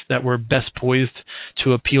place that were best poised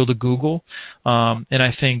to appeal to Google. And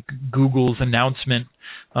I think Google's announcement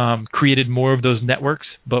created more of those networks,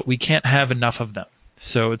 but we can't have enough of them.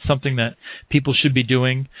 So it's something that people should be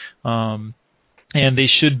doing. And they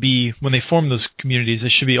should be, when they form those communities, they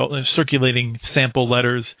should be circulating sample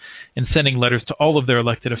letters and sending letters to all of their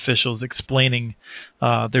elected officials explaining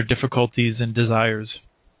their difficulties and desires.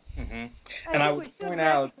 Mm-hmm. And I would point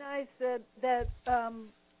out that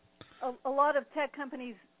a lot of tech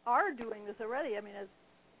companies are doing this already. I mean, as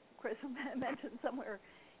Chris mentioned somewhere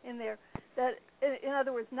in there, that in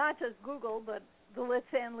other words, not just Google, but the Lit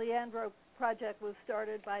San Leandro project was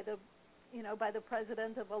started by the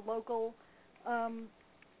president of a local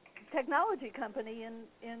technology company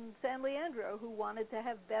in San Leandro who wanted to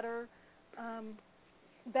have better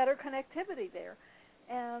connectivity there,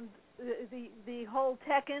 and the whole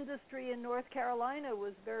tech industry in North Carolina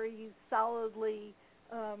was very solidly,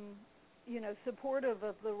 supportive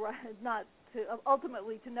of the not to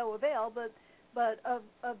ultimately to no avail, but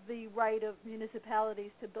of the right of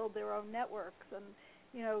municipalities to build their own networks, and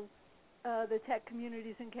the tech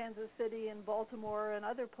communities in Kansas City and Baltimore and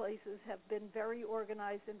other places have been very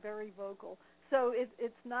organized and very vocal. So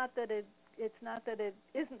it's not that it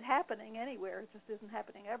isn't happening anywhere; it just isn't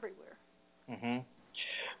happening everywhere. Mm-hmm.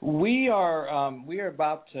 We are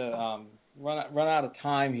about to run out of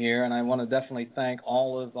time here, and I want to definitely thank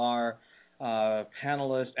all of our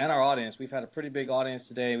panelists and our audience. We've had a pretty big audience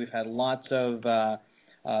today. We've had lots of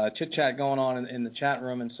chit-chat going on in the chat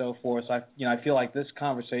room and so forth. So I feel like this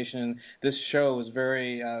conversation, this show was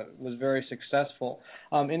very successful.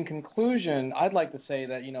 In conclusion, I'd like to say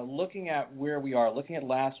that looking at where we are, looking at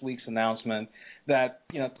last week's announcement, that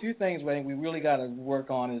two things I think we really got to work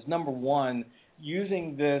on is, number one,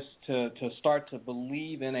 using this to start to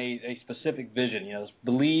believe in a specific vision,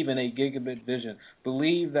 believe in a gigabit vision,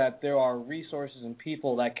 believe that there are resources and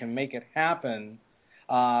people that can make it happen,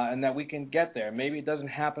 and that we can get there. Maybe it doesn't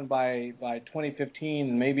happen by 2015,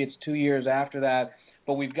 and maybe it's 2 years after that,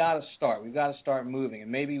 but we've got to start. We've got to start moving.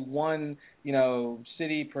 And maybe one,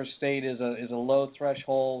 city per state is a low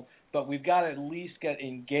threshold, but we've got to at least get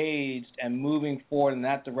engaged and moving forward in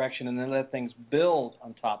that direction, and then let things build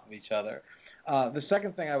on top of each other. The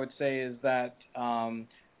second thing I would say is that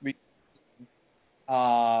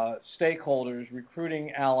stakeholders,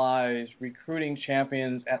 recruiting allies, recruiting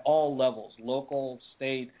champions at all levels, local,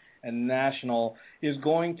 state, and national, is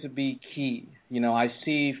going to be key. I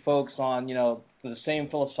see folks on, the same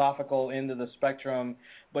philosophical end of the spectrum,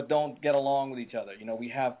 but don't get along with each other. We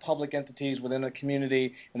have public entities within a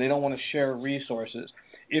community, and they don't want to share resources.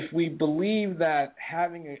 If we believe that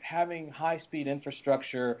having high-speed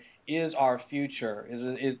infrastructure is our future,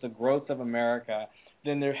 is the growth of America,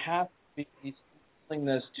 then there has to be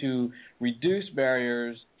willingness to reduce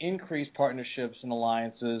barriers, increase partnerships and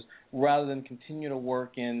alliances, rather than continue to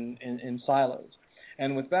work in silos.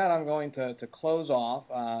 And with that, I'm going to close off.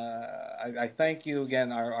 I thank you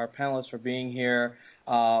again, our panelists, for being here.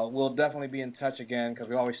 We'll definitely be in touch again because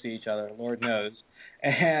we always see each other, Lord knows.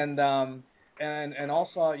 And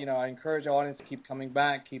also, I encourage the audience to keep coming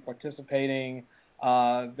back, keep participating.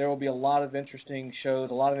 there will be a lot of interesting shows,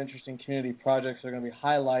 a lot of interesting community projects that are going to be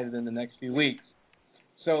highlighted in the next few weeks.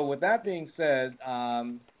 So with that being said,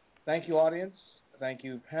 thank you, audience. Thank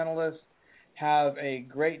you, panelists. Have a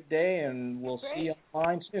great day, and we'll see you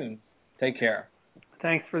online soon. Take care.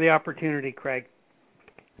 Thanks for the opportunity, Craig.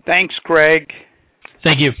 Thanks, Craig.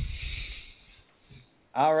 Thank you.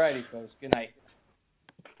 All righty, folks. Good night.